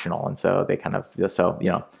transactional. And so they kind of,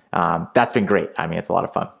 that's been great. I mean, it's a lot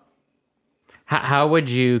of fun. How would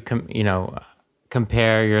you,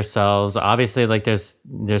 compare yourselves? Obviously, like there's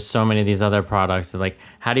so many of these other products. So like,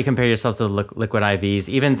 how do you compare yourselves to the liquid IVs?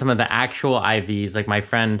 Even some of the actual IVs. Like my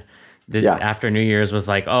friend, after New Year's was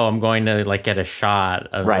like, "Oh, I'm going to like get a shot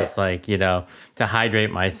of this, like to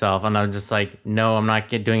hydrate myself." And I'm just like, "No, I'm not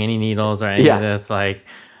doing any needles or any of this." Like,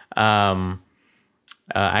 I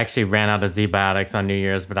actually ran out of ZBiotics on New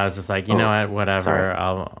Year's, but I was just like, you know what, whatever.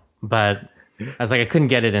 Sorry. But I was like, I couldn't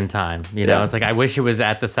get it in time. Yeah. It's like, I wish it was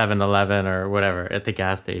at the 7-Eleven or whatever, at the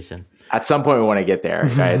gas station. At some point we want to get there,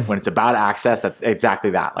 right? When it's about access, that's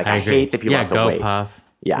exactly that. Like I agree. hate that people have to Go wait. Puff.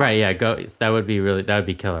 Yeah. Right. Yeah. That would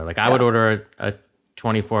be killer. Like I would order a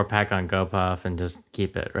 24 pack on Go Puff and just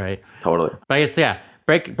keep it. Right. Totally. But I guess, yeah,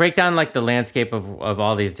 break down like the landscape of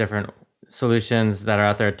all these different solutions that are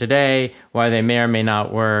out there today, why they may or may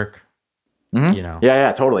not work.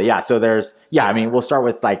 Yeah, totally. Yeah. So I mean, we'll start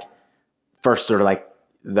with like first sort of like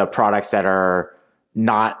the products that are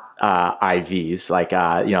not IVs, like,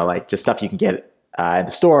 like just stuff you can get in the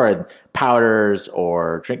store, and powders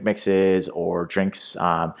or drink mixes or drinks.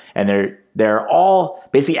 And they're all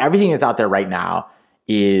basically everything that's out there right now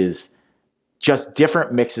is just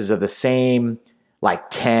different mixes of the same like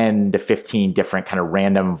 10 to 15 different kind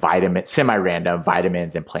of semi-random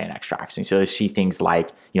vitamins and plant extracts. And so you see things like,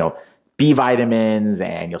 B vitamins,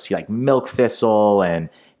 and you'll see like milk thistle and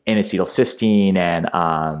N-acetylcysteine and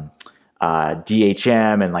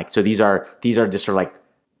DHM. And like, so these are just sort of like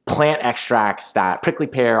plant extracts, that prickly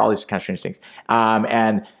pear, all these kind of strange things.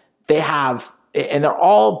 And they're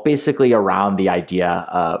all basically around the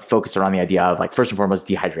idea focused around the idea of like, first and foremost,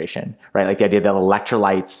 dehydration, right? Like the idea that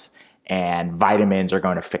electrolytes and vitamins are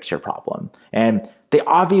going to fix your problem. And they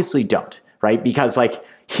obviously don't, right? Because like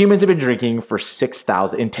humans have been drinking for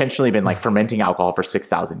intentionally been like fermenting alcohol for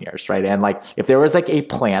 6,000 years, right? And like, if there was like a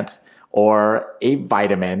plant or a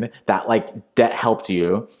vitamin that helped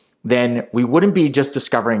you, then we wouldn't be just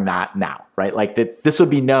discovering that now, right? Like this would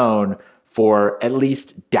be known for at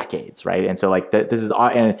least decades, right? And so like this is,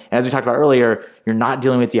 and as we talked about earlier, you're not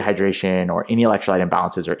dealing with dehydration or any electrolyte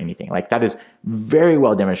imbalances or anything. Like that is very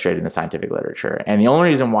well demonstrated in the scientific literature. And the only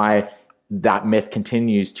reason why that myth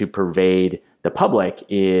continues to pervade the public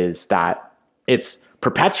is that it's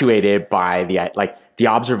perpetuated by the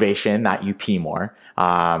observation that you pee more,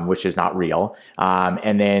 which is not real.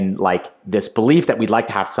 And then like this belief that we'd like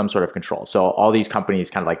to have some sort of control. So all these companies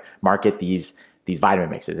kind of like market these vitamin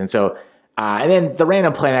mixes. And so, and then the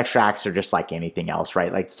random plant extracts are just like anything else,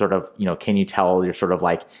 right? Like sort of, can you tell your sort of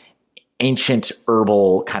like ancient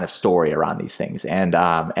herbal kind of story around these things, and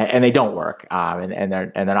they don't work, and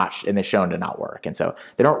they're shown to not work, and so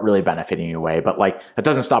they don't really benefit in any way. But like that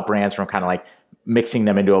doesn't stop brands from kind of like mixing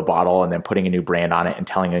them into a bottle and then putting a new brand on it and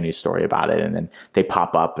telling a new story about it, and then they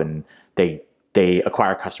pop up and they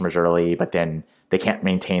acquire customers early, but then they can't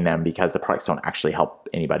maintain them because the products don't actually help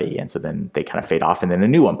anybody, and so then they kind of fade off, and then a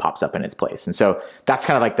new one pops up in its place. And so that's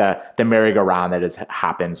kind of like the merry-go-round that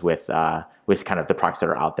happens with kind of the products that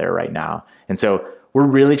are out there right now. And so we're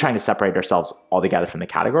really trying to separate ourselves altogether from the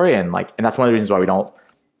category, and that's one of the reasons why we don't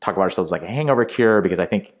talk about ourselves like a hangover cure, because I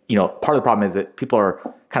think part of the problem is that people are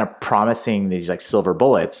kind of promising these like silver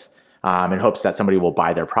bullets in hopes that somebody will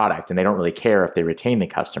buy their product, and they don't really care if they retain the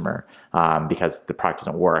customer because the product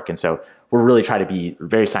doesn't work. And so we're really trying to be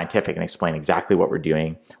very scientific and explain exactly what we're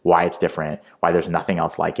doing, why it's different, why there's nothing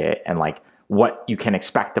else like it, and like what you can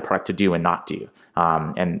expect the product to do and not do.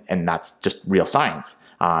 And that's just real science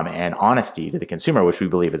and honesty to the consumer, which we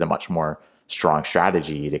believe is a much more strong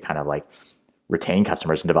strategy to kind of like retain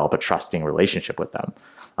customers and develop a trusting relationship with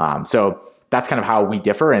them. So that's kind of how we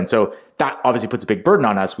differ. And so that obviously puts a big burden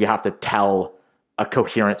on us. We have to tell a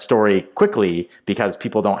coherent story quickly because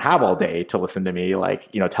people don't have all day to listen to me,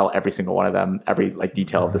 tell every single one of them, every like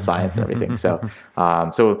detail of the science and everything. So,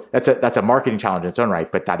 so that's a marketing challenge in its own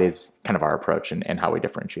right, but that is kind of our approach and how we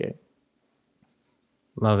differentiate.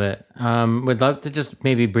 Love it. Would love to just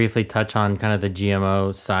maybe briefly touch on kind of the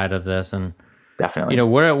GMO side of this, and definitely,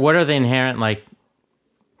 what are the inherent like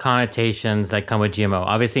connotations that come with GMO?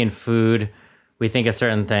 Obviously, in food, we think a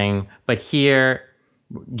certain thing, but here,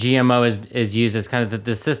 GMO is used as kind of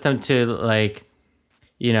the system to like,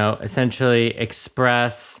 essentially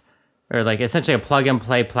express, or like essentially a plug and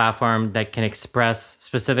play platform that can express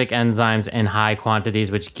specific enzymes in high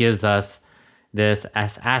quantities, which gives us this I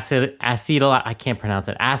can't pronounce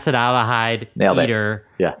it, acetaldehyde eater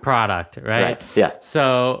product, right? Yeah.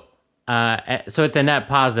 So it's a net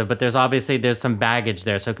positive, but there's some baggage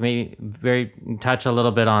there. So can we touch a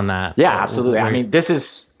little bit on that? Yeah, absolutely. I mean, this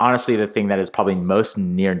is honestly the thing that is probably most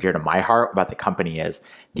near and dear to my heart about the company is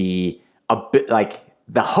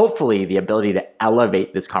hopefully the ability to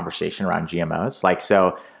elevate this conversation around GMOs. Like,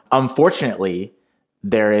 so unfortunately,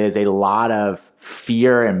 there is a lot of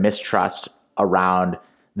fear and mistrust around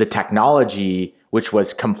the technology, which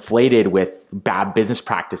was conflated with bad business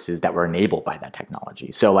practices that were enabled by that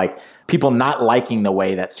technology. So like people not liking the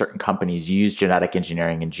way that certain companies use genetic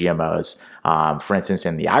engineering and GMOs, for instance,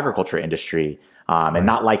 in the agriculture industry, and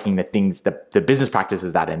not liking the business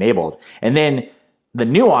practices that enabled. And then the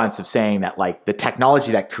nuance of saying that like the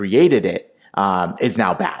technology that created it is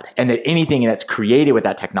now bad, and that anything that's created with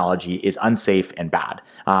that technology is unsafe and bad.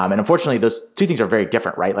 And unfortunately, those two things are very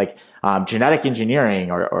different, right? Like genetic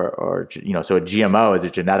engineering, or so a GMO is a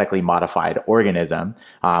genetically modified organism,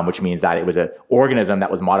 which means that it was an organism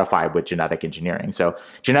that was modified with genetic engineering. So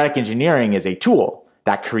genetic engineering is a tool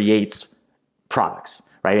that creates products,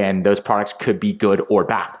 right? And those products could be good or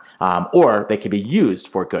bad, or they could be used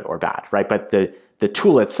for good or bad, right? But the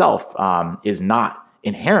tool itself is not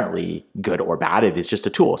inherently good or bad. It is just a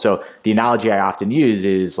tool. So the analogy I often use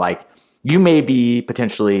is like, you may be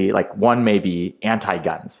potentially like, one may be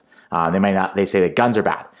anti-guns. They say that guns are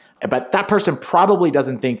bad, but that person probably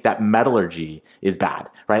doesn't think that metallurgy is bad,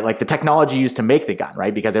 right? Like the technology used to make the gun,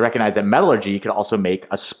 right? Because they recognize that metallurgy could also make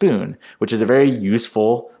a spoon, which is a very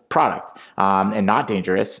useful product, and not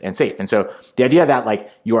dangerous and safe. And so the idea that like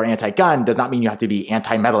you are anti-gun does not mean you have to be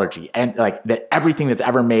anti-metallurgy, and like that everything that's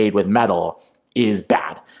ever made with metal is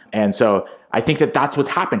bad. And so I think that that's what's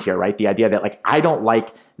happened here, right? The idea that like, I don't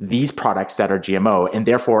like these products that are GMO, and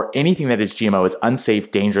therefore anything that is GMO is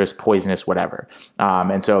unsafe, dangerous, poisonous, whatever.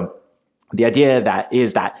 And so the idea that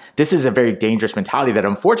this is a very dangerous mentality that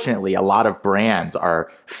unfortunately a lot of brands are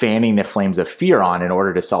fanning the flames of fear on in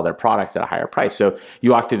order to sell their products at a higher price. So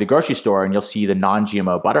you walk through the grocery store and you'll see the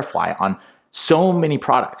non-GMO butterfly on so many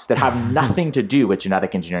products that have nothing to do with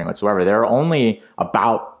genetic engineering whatsoever. There are only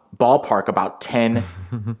about 10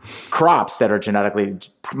 crops that are genetically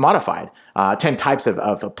modified, 10 types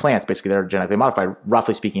of plants, basically, that are genetically modified,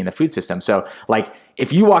 roughly speaking, in the food system. So like,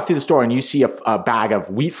 if you walk through the store and you see a bag of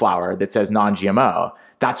wheat flour that says non-GMO,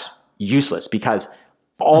 that's useless, because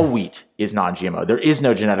all wheat is non-GMO. There is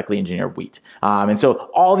no genetically engineered wheat. And so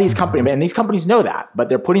all these companies, and these companies know that, but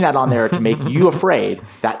they're putting that on there to make you afraid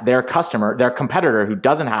that their competitor who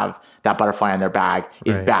doesn't have that butterfly on their bag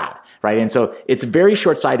is bad. Right. And so it's very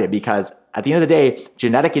short-sighted, because at the end of the day,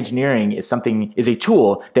 genetic engineering is a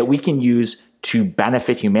tool that we can use to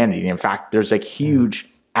benefit humanity. And in fact, there's like huge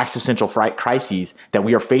existential crises that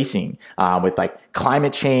we are facing with like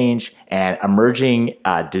climate change and emerging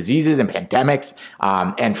diseases and pandemics,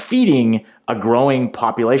 and feeding a growing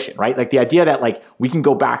population, right? Like the idea that like we can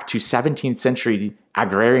go back to 17th century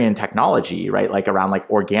agrarian technology, right? Like around like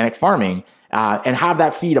organic farming, and have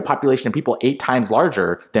that feed a population of people 8 times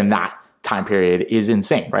larger than that time period is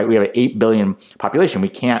insane, right? We have an 8 billion population. We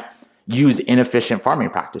can't use inefficient farming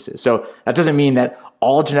practices. So that doesn't mean that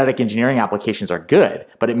all genetic engineering applications are good,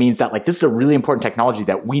 but it means that like this is a really important technology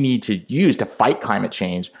that we need to use to fight climate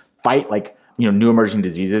change, fight like new emerging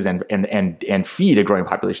diseases, and feed a growing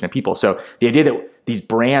population of people. So the idea that these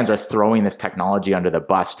brands are throwing this technology under the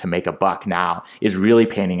bus to make a buck now is really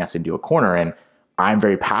painting us into a corner. And I'm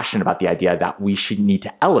very passionate about the idea that we should need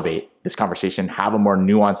to elevate this conversation, have a more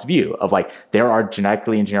nuanced view of like, there are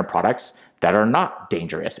genetically engineered products that are not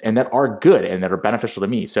dangerous and that are good and that are beneficial to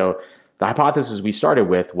me. So the hypothesis we started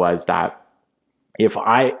with was that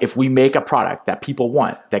if we make a product that people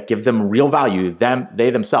want, that gives them real value,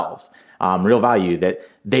 they themselves, real value, that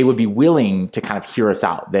they would be willing to kind of hear us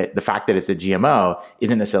out, that the fact that it's a GMO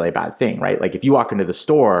isn't necessarily a bad thing, right? Like if you walk into the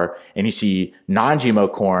store and you see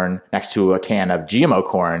non-GMO corn next to a can of GMO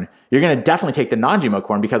corn, you're going to definitely take the non-GMO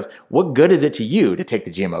corn, because what good is it to you to take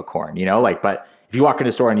the GMO corn, but if you walk into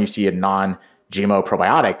the store and you see a non-GMO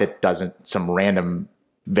probiotic that doesn't some random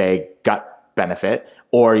vague gut benefit,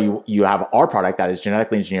 or you have our product that is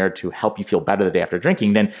genetically engineered to help you feel better the day after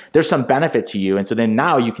drinking, then there's some benefit to you. And so then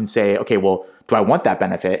now you can say, okay, well, do I want that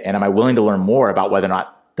benefit? And am I willing to learn more about whether or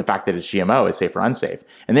not the fact that it's GMO is safe or unsafe?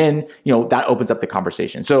 And then, that opens up the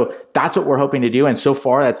conversation. So that's what we're hoping to do. And so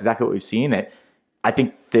far, that's exactly what we've seen. That I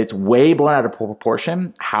think that it's way blown out of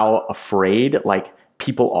proportion how afraid like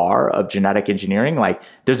people are of genetic engineering. Like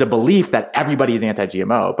there's a belief that everybody is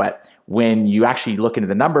anti-GMO, but when you actually look into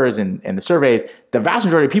the numbers and the surveys, the vast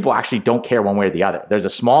majority of people actually don't care one way or the other. There's a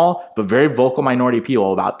small but very vocal minority of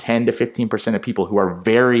people, about 10 to 15% of people, who are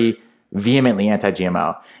very vehemently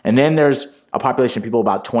anti-GMO. And then there's a population of people,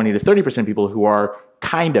 about 20 to 30% of people, who are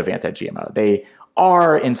kind of anti-GMO. They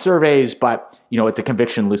are in surveys, but it's a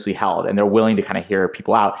conviction loosely held, and they're willing to kind of hear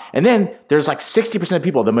people out. And then there's like 60% of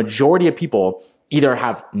people, the majority of people, either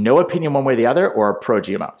have no opinion one way or the other or are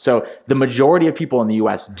pro-GMO. So the majority of people in the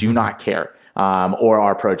US do not care, or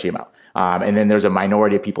are pro-GMO. And then there's a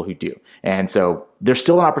minority of people who do. And so there's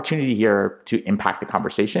still an opportunity here to impact the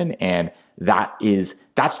conversation. And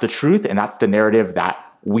that's the truth. And that's the narrative that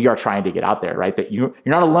we are trying to get out there, right? That you're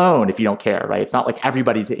not alone if you don't care, right? It's not like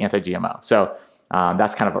everybody's anti-GMO. So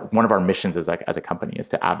that's kind of one of our missions as a company, is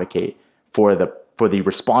to advocate for the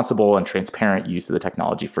responsible and transparent use of the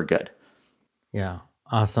technology for good. Yeah,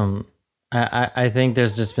 awesome. I think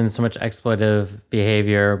there's just been so much exploitative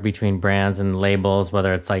behavior between brands and labels,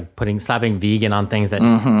 whether it's like slapping vegan on things that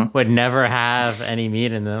would never have any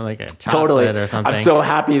meat in them, like a Totally. chocolate or something. I'm so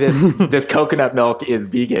happy this coconut milk is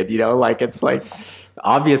vegan, like it's like,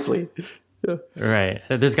 obviously. Right.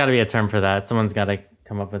 There's got to be a term for that. Someone's got to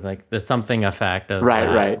come up with like the something effect of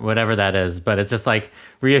Right. whatever that is. But it's just like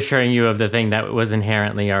reassuring you of the thing that was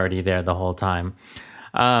inherently already there the whole time.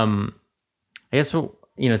 I guess,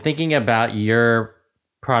 thinking about your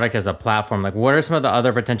product as a platform, like what are some of the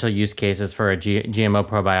other potential use cases for a GMO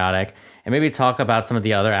probiotic? And maybe talk about some of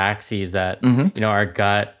the other axes that, our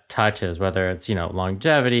gut touches, whether it's,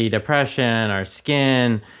 longevity, depression, our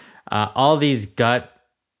skin, all these gut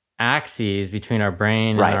axes between our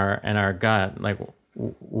brain and our gut. Like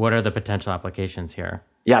what are the potential applications here?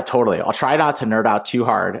 Yeah, totally. I'll try not to nerd out too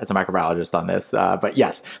hard as a microbiologist on this, but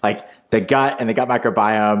yes, like the gut and the gut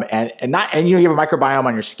microbiome, and you have a microbiome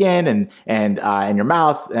on your skin and your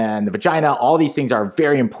mouth and the vagina. All these things are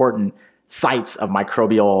very important sites of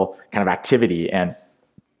microbial kind of activity. And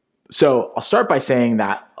so I'll start by saying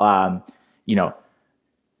that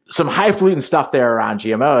some highfalutin stuff there around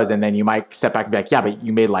GMOs, and then you might step back and be like, yeah, but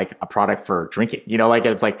you made like a product for drinking, like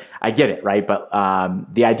it's like, I get it, right? But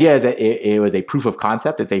the idea is that it was a proof of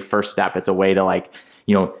concept. It's a first step. It's a way to like,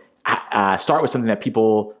 start with something that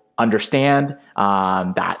people understand,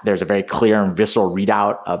 that there's a very clear and visceral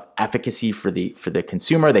readout of efficacy for the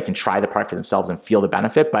consumer. They can try the product for themselves and feel the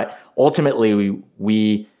benefit. But ultimately,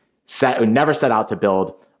 we never set out to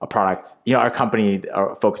build a product. Our company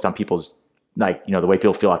are focused on people's the way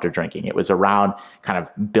people feel after drinking. It was around kind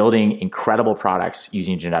of building incredible products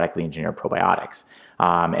using genetically engineered probiotics.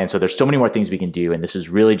 And so there's so many more things we can do. And this is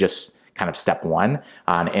really just kind of step one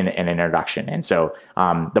in an introduction. And so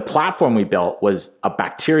the platform we built was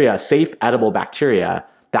a safe, edible bacteria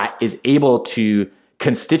that is able to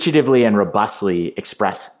constitutively and robustly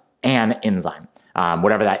express an enzyme.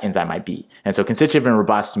 Whatever that enzyme might be. And so constitutive and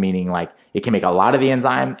robust meaning like it can make a lot of the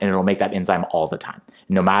enzyme and it'll make that enzyme all the time,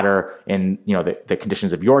 no matter in the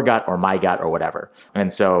conditions of your gut or my gut or whatever.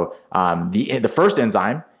 And so the first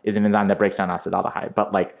enzyme is an enzyme that breaks down acetaldehyde,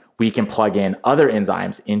 but like we can plug in other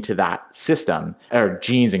enzymes into that system, or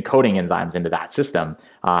genes and coding enzymes into that system,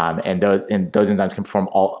 and those enzymes can perform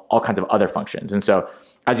all kinds of other functions. And so,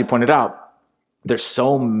 as you pointed out, there's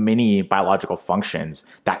so many biological functions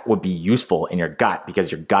that would be useful in your gut,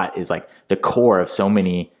 because your gut is like the core of so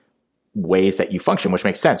many ways that you function, which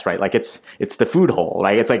makes sense, right? Like it's the food hole,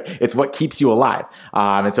 right? It's what keeps you alive.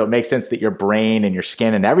 And so it makes sense that your brain and your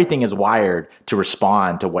skin and everything is wired to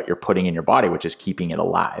respond to what you're putting in your body, which is keeping it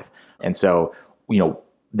alive. And so,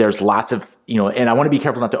 there's lots of, and I want to be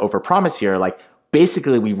careful not to overpromise here. Like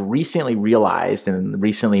basically we've recently realized, and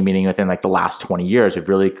recently meaning within like the last 20 years, we've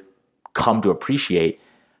really come to appreciate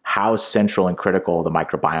how central and critical the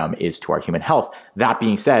microbiome is to our human health. That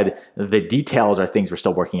being said, the details are things we're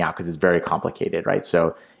still working out because it's very complicated, right?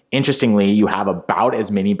 So interestingly, you have about as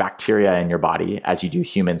many bacteria in your body as you do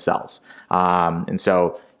human cells. And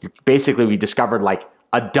so basically we discovered like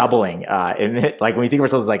a doubling. And like when we think of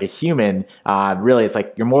ourselves as like a human, really it's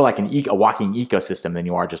like you're more like a walking ecosystem than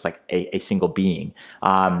you are just like a single being.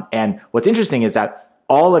 And what's interesting is that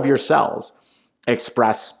all of your cells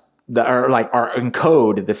express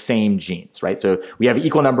encode the same genes, right? So we have an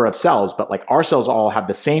equal number of cells, but like our cells all have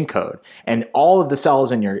the same code, and all of the cells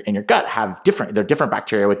in your gut have they're different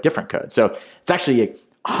bacteria with different codes. So it's actually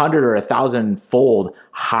 100 or 1,000-fold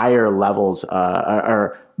higher levels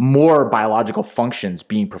or more biological functions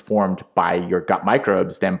being performed by your gut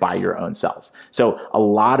microbes than by your own cells. So a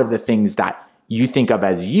lot of the things that you think of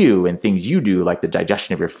as you and things you do, like the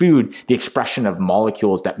digestion of your food, the expression of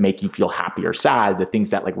molecules that make you feel happy or sad, the things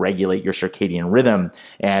that like regulate your circadian rhythm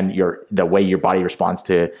and the way your body responds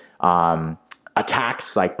to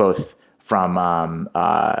attacks, like both from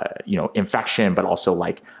infection, but also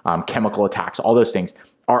like chemical attacks. All those things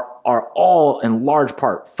are all in large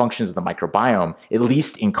part functions of the microbiome, at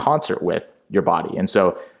least in concert with your body. And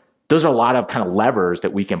so those are a lot of kind of levers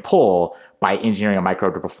that we can pull by engineering a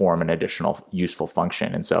microbe to perform an additional useful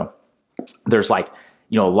function. And so there's like,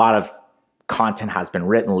 a lot of content has been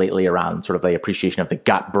written lately around sort of the appreciation of the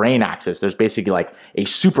gut-brain axis. There's basically like a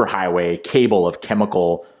superhighway cable of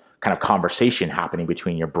chemical kind of conversation happening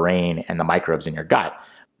between your brain and the microbes in your gut.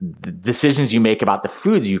 The decisions you make about the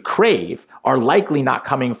foods you crave are likely not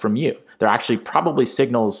coming from you. They're actually probably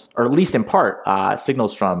signals, or at least in part,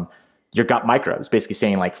 signals from your gut microbes, basically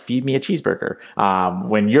saying like, feed me a cheeseburger.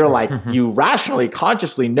 When you're like, you rationally,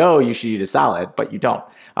 consciously know you should eat a salad, but you don't.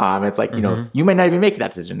 It's like, you may not even make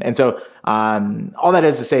that decision. And so all that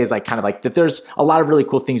is to say is like kind of like that there's a lot of really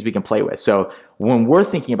cool things we can play with. So when we're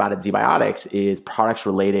thinking about it, ZBiotics is products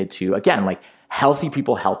related to, again, like healthy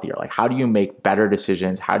people healthier. Like, how do you make better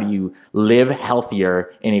decisions? How do you live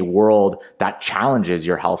healthier in a world that challenges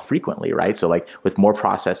your health frequently, right? So like with more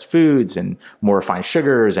processed foods and more refined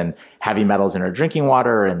sugars and heavy metals in our drinking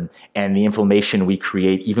water and the inflammation we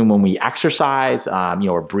create even when we exercise,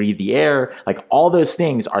 or breathe the air, like all those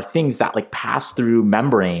things are things that like pass through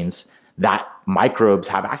membranes that microbes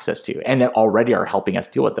have access to and that already are helping us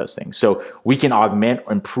deal with those things. So we can augment,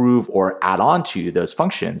 improve, or add on to those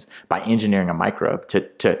functions by engineering a microbe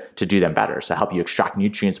to do them better. So help you extract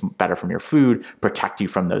nutrients better from your food, protect you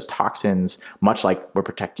from those toxins, much like we're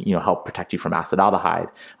protecting, help protect you from acetaldehyde.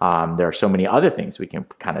 There are so many other things we can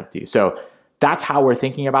kind of do. So that's how we're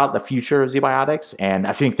thinking about the future of ZBiotics. And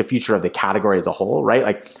I think the future of the category as a whole, right?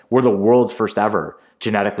 Like we're the world's first ever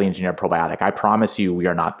genetically engineered probiotic. I promise you, we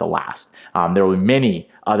are not the last. There will be many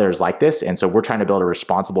others like this. And so we're trying to build a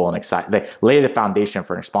responsible and lay the foundation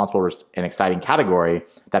for an responsible and exciting category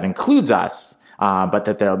that includes us, but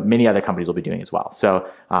that there are many other companies will be doing as well. So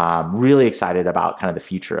really excited about kind of the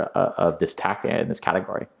future of this tech and this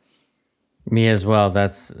category. Me as well.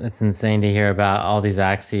 It's insane to hear about all these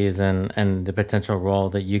axes and the potential role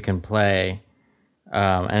that you can play.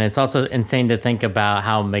 And it's also insane to think about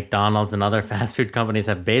how McDonald's and other fast food companies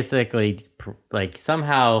have basically like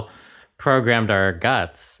somehow programmed our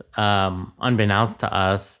guts, unbeknownst to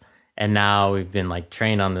us. And now we've been like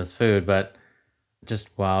trained on this food, but just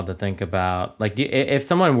wild to think about. Like if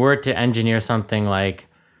someone were to engineer something like,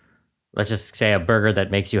 let's just say a burger that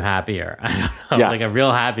makes you happier, I don't know, like a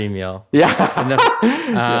real Happy Meal.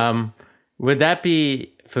 Yeah. Would that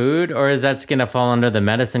be food, or is that going to fall under the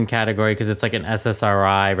medicine category because it's like an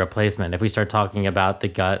SSRI replacement if we start talking about the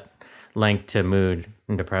gut linked to mood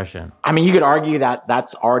and depression? I mean, you could argue that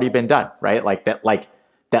that's already been done, right?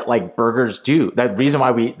 That burgers do. The reason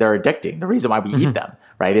why they're addicting, the reason why we eat them,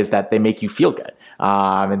 right, is that they make you feel good.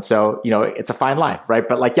 And so, it's a fine line, right?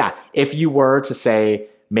 But like, yeah, if you were to say,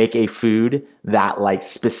 make a food that like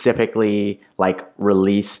specifically like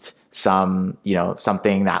released some,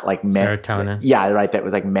 something that like meant serotonin. Yeah, right. That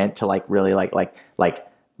was like meant to like really like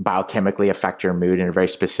biochemically affect your mood in a very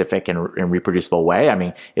specific and reproducible way. I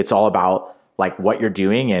mean, it's all about like what you're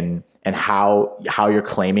doing and how you're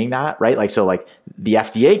claiming that, right? Like, so like the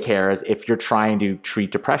FDA cares if you're trying to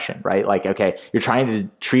treat depression, right? Like, okay, you're trying to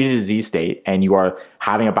treat a disease state and you are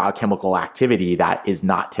having a biochemical activity that is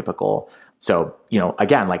not typical. So,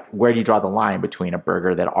 again, like where do you draw the line between a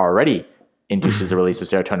burger that already induces the release of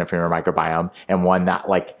serotonin from your microbiome and one that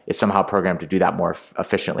like is somehow programmed to do that more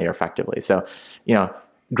efficiently or effectively? So,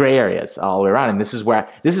 gray areas all the way around. And this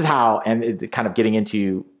is how, and it kind of getting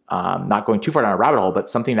into not going too far down a rabbit hole, but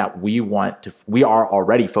something that we are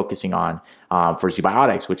already focusing on for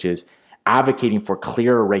ZBiotics, which is advocating for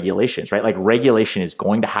clearer regulations, right? Like regulation is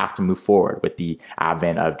going to have to move forward with the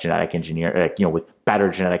advent of genetic engineering, with better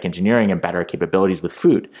genetic engineering and better capabilities with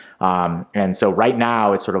food. And so right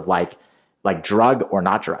now it's sort of like drug or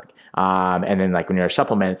not drug. And then like when you're a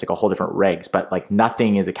supplement, it's like a whole different regs, but like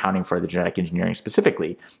nothing is accounting for the genetic engineering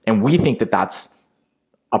specifically. And we think that that's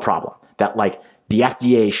a problem, that like the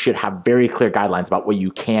FDA should have very clear guidelines about what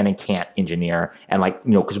you can and can't engineer. And like,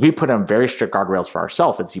 because we put on very strict guardrails for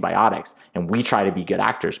ourselves at ZBiotics and we try to be good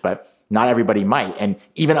actors, but not everybody might. And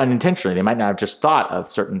even unintentionally, they might not have just thought of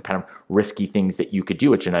certain kind of risky things that you could do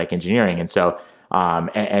with genetic engineering. And so,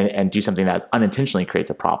 and do something that unintentionally creates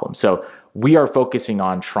a problem. So we are focusing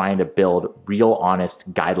on trying to build real,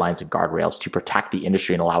 honest guidelines and guardrails to protect the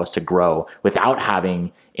industry and allow us to grow without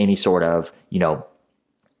having any sort of,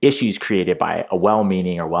 issues created by a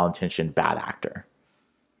well-meaning or well-intentioned bad actor.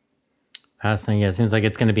 Fascinating. Yeah, it seems like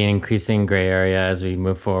it's going to be an increasing gray area as we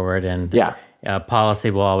move forward, and policy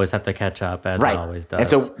will always have to catch up, as it always does. And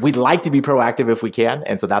so we'd like to be proactive if we can,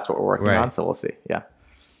 and so that's what we're working on. So we'll see. Yeah,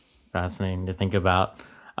 fascinating to think about.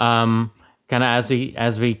 Kind of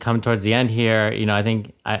as we come towards the end here, I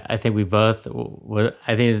think we both.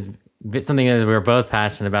 I think it's something that we're both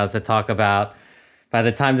passionate about is to talk about. By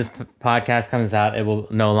the time this podcast comes out, it will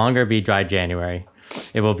no longer be dry January.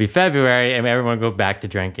 It will be February, and everyone will go back to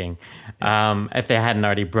drinking if they hadn't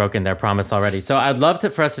already broken their promise already. So I'd love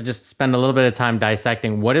for us to just spend a little bit of time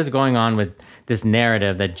dissecting what is going on with this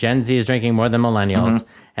narrative that Gen Z is drinking more than millennials,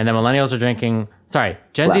 and then millennials are drinking... Sorry,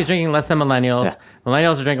 Gen Z is drinking less than millennials.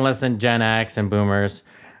 Millennials are drinking less than Gen X and boomers,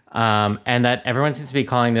 and that everyone seems to be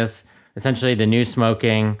calling this essentially the new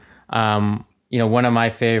smoking. One of my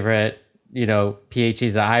favorite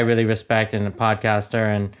PhDs that I really respect and a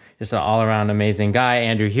podcaster and just an all around amazing guy,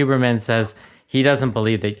 Andrew Huberman, says he doesn't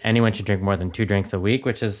believe that anyone should drink more than 2 drinks a week,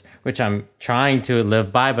 which I'm trying to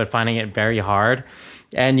live by, but finding it very hard.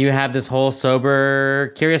 And you have this whole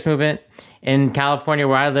sober curious movement. In California,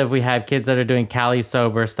 where I live, we have kids that are doing Cali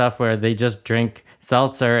sober stuff where they just drink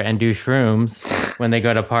seltzer and do shrooms when they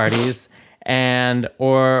go to parties. And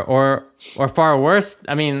or far worse,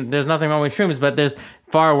 I mean, there's nothing wrong with shrooms, but there's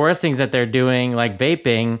far worse things that they're doing, like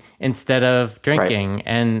vaping instead of drinking, right,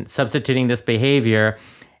 and substituting this behavior.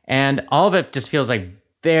 And all of it just feels like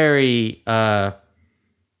very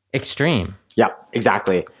extreme. Yeah,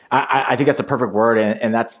 exactly. I think that's a perfect word.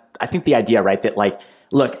 And that's, I think, the idea, right? That like,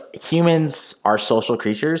 look, humans are social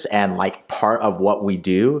creatures, and like part of what we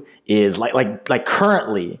do is like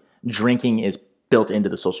currently drinking is built into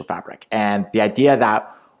the social fabric. And the idea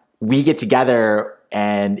that we get together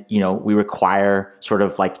and, we require sort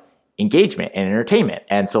of like engagement and entertainment.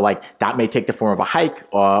 And so like that may take the form of a hike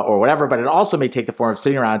or whatever, but it also may take the form of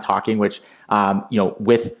sitting around and talking, which,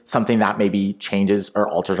 with something that maybe changes or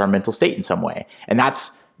alters our mental state in some way. And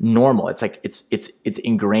that's normal. It's like, it's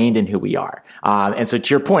ingrained in who we are. And so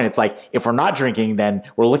to your point, it's like, if we're not drinking, then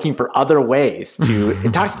we're looking for other ways to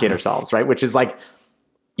intoxicate ourselves, right? Which is like,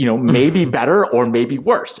 maybe better or maybe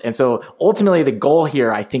worse. And so ultimately the goal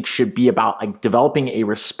here, I think, should be about like developing a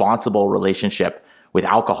responsible relationship with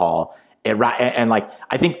alcohol. And like,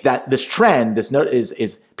 I think that this trend, this note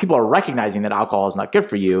is people are recognizing that alcohol is not good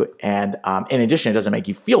for you. And in addition, it doesn't make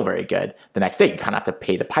you feel very good the next day. You kind of have to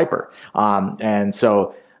pay the piper. And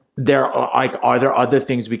so are there other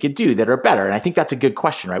things we could do that are better? And I think that's a good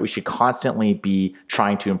question, right? We should constantly be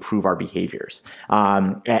trying to improve our behaviors,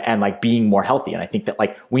 and like being more healthy. And I think that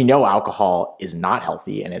like we know alcohol is not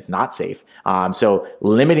healthy and it's not safe. So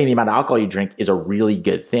limiting the amount of alcohol you drink is a really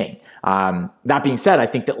good thing. That being said, I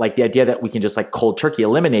think that like the idea that we can just like cold turkey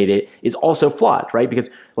eliminate it is also flawed, right?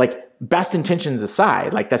 Because like best intentions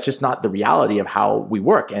aside, like that's just not the reality of how we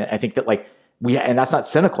work. And I think that like and that's not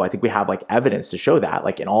cynical. I think we have like evidence to show that,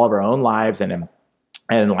 like in all of our own lives and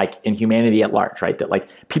like in humanity at large, right? That like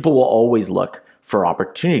people will always look for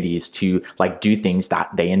opportunities to like do things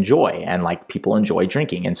that they enjoy, and like people enjoy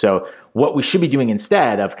drinking. And so what we should be doing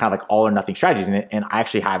instead of kind of like all or nothing strategies, and I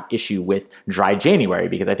actually have issue with dry January,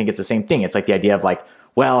 because I think it's the same thing. It's like the idea of like,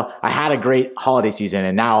 well, I had a great holiday season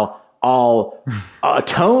and now I'll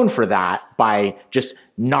atone for that by just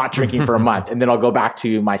not drinking for a month, and then I'll go back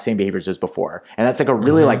to my same behaviors as before. And that's like a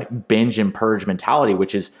really like binge and purge mentality,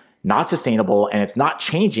 which is not sustainable, and it's not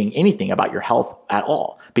changing anything about your health at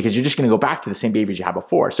all, because you're just going to go back to the same behaviors you had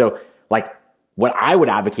before. So like what I would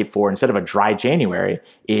advocate for instead of a dry January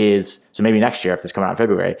is, so maybe next year if this comes out in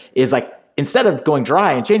February, is like instead of going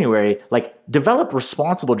dry in January, like develop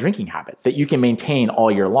responsible drinking habits that you can maintain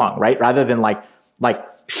all year long, right? Rather than like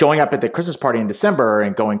showing up at the Christmas party in December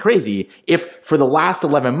and going crazy. If for the last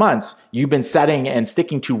 11 months, you've been setting and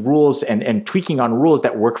sticking to rules and tweaking on rules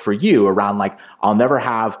that work for you around like, I'll never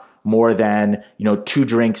have more than, 2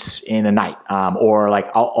 drinks in a night. Or like,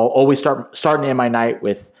 I'll always starting in my night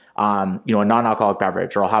with, a non-alcoholic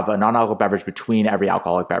beverage, or I'll have a non-alcoholic beverage between every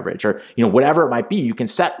alcoholic beverage, or, whatever it might be. You can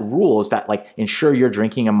set rules that like ensure you're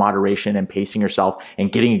drinking in moderation and pacing yourself and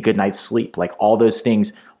getting a good night's sleep. Like all those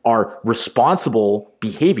things are responsible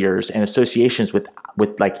behaviors and associations with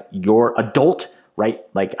like your adult, right?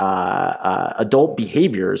 Like adult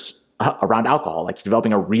behaviors around alcohol, like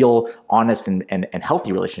developing a real honest and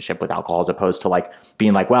healthy relationship with alcohol, as opposed to like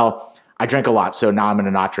being like, well, I drank a lot, so now I'm going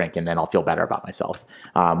to not drink and then I'll feel better about myself,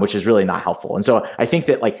 which is really not helpful. And so I think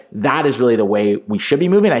that like that is really the way we should be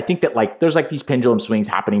moving. I think that like there's like these pendulum swings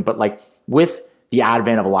happening, but like with the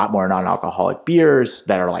advent of a lot more non-alcoholic beers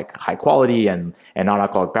that are like high quality and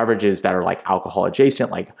non-alcoholic beverages that are like alcohol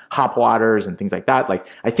adjacent, like hop waters and things like that. Like,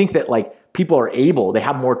 I think that like people are they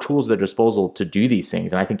have more tools at their disposal to do these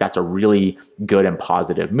things. And I think that's a really good and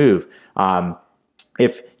positive move.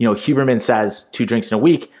 If, Huberman says 2 drinks in a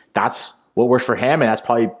week, that's what works for him. And that's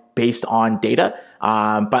probably based on data.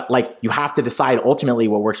 But like you have to decide ultimately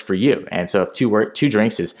what works for you. And so if two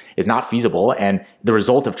drinks is not feasible, and the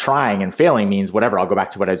result of trying and failing means whatever, I'll go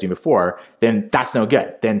back to what I was doing before, then that's no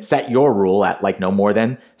good. Then set your rule at like no more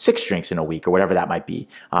than 6 drinks in a week or whatever that might be.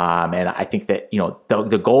 And I think that,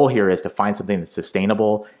 the goal here is to find something that's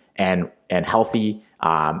sustainable and healthy,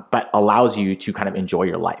 but allows you to kind of enjoy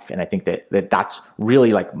your life. And I think that's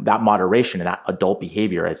really like that moderation and that adult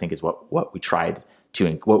behavior, I think, is what we try to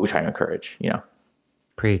encourage,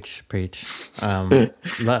 Preach.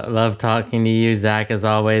 Love talking to you, Zach, as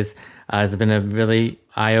always. It's been a really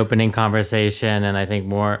eye-opening conversation, and I think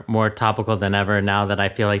more topical than ever now that I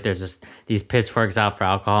feel like there's just these pitchforks out for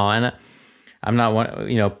alcohol. And I'm not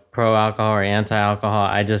one, pro alcohol or anti alcohol.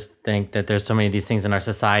 I just think that there's so many of these things in our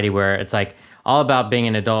society where it's like all about being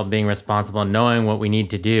an adult, being responsible, knowing what we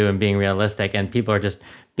need to do, and being realistic. And people are just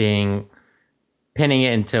pinning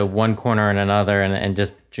it into one corner and another, and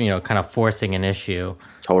just kind of forcing an issue.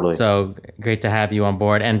 Totally. So great to have you on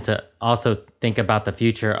board, and to also think about the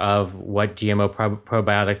future of what GMO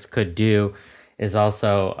probiotics could do is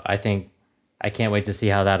also, I think, I can't wait to see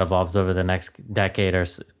how that evolves over the next decade or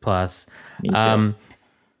plus. Me too.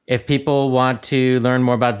 If people want to learn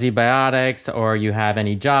more about ZBiotics, or you have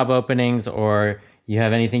any job openings, or you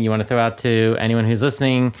have anything you want to throw out to anyone who's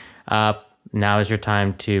listening, now is your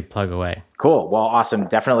time to plug away. Cool. Well, awesome.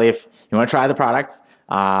 Definitely, if you want to try the product,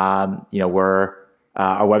 we're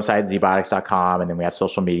our website, zbiotics.com, and then we have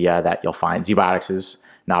social media that you'll find. ZBiotics is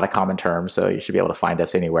not a common term, so you should be able to find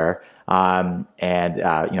us anywhere. On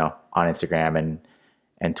Instagram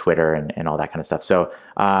and Twitter and all that kind of stuff. So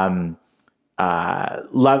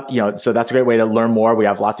so that's a great way to learn more. We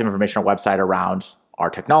have lots of information on our website around our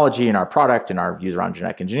technology and our product and our views around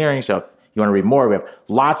genetic engineering. So if you want to read more, we have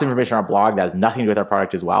lots of information on our blog that has nothing to do with our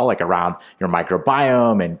product as well, like around your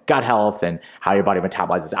microbiome and gut health and how your body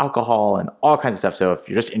metabolizes alcohol and all kinds of stuff. So if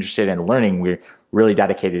you're just interested in learning, we're really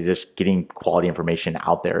dedicated to just getting quality information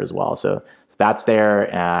out there as well. So that's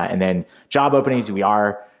there. And then job openings, we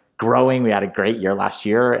are growing. We had a great year last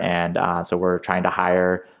year. And so we're trying to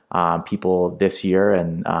hire people this year,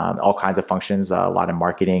 and all kinds of functions, a lot of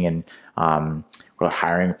marketing, and we're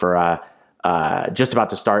hiring for just about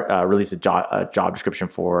to start release a job description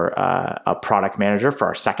for a product manager for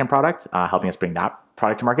our second product, helping us bring that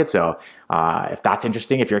product to market. So if that's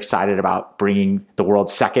interesting, if you're excited about bringing the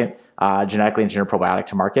world's second genetically engineered probiotic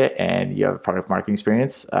to market, and you have product marketing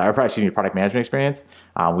experience, product management experience,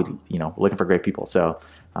 we're looking for great people. So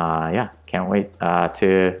can't wait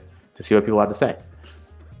to see what people have to say.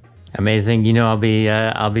 Amazing. I'll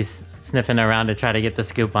be sniffing around to try to get the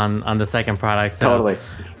scoop on the second product. So, totally.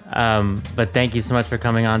 But thank you so much for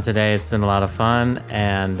coming on today. It's been a lot of fun,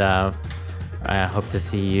 and I hope to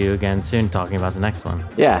see you again soon talking about the next one.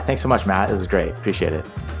 Yeah, thanks so much, Matt. It was great. Appreciate it.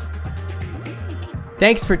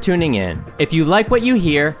 Thanks for tuning in. If you like what you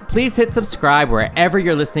hear, please hit subscribe wherever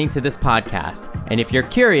you're listening to this podcast. And if you're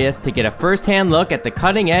curious to get a first-hand look at the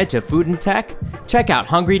cutting edge of food and tech, check out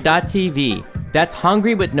hungry.tv. That's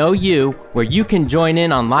Hungry with no U, where you can join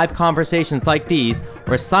in on live conversations like these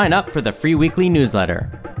or sign up for the free weekly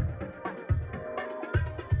newsletter.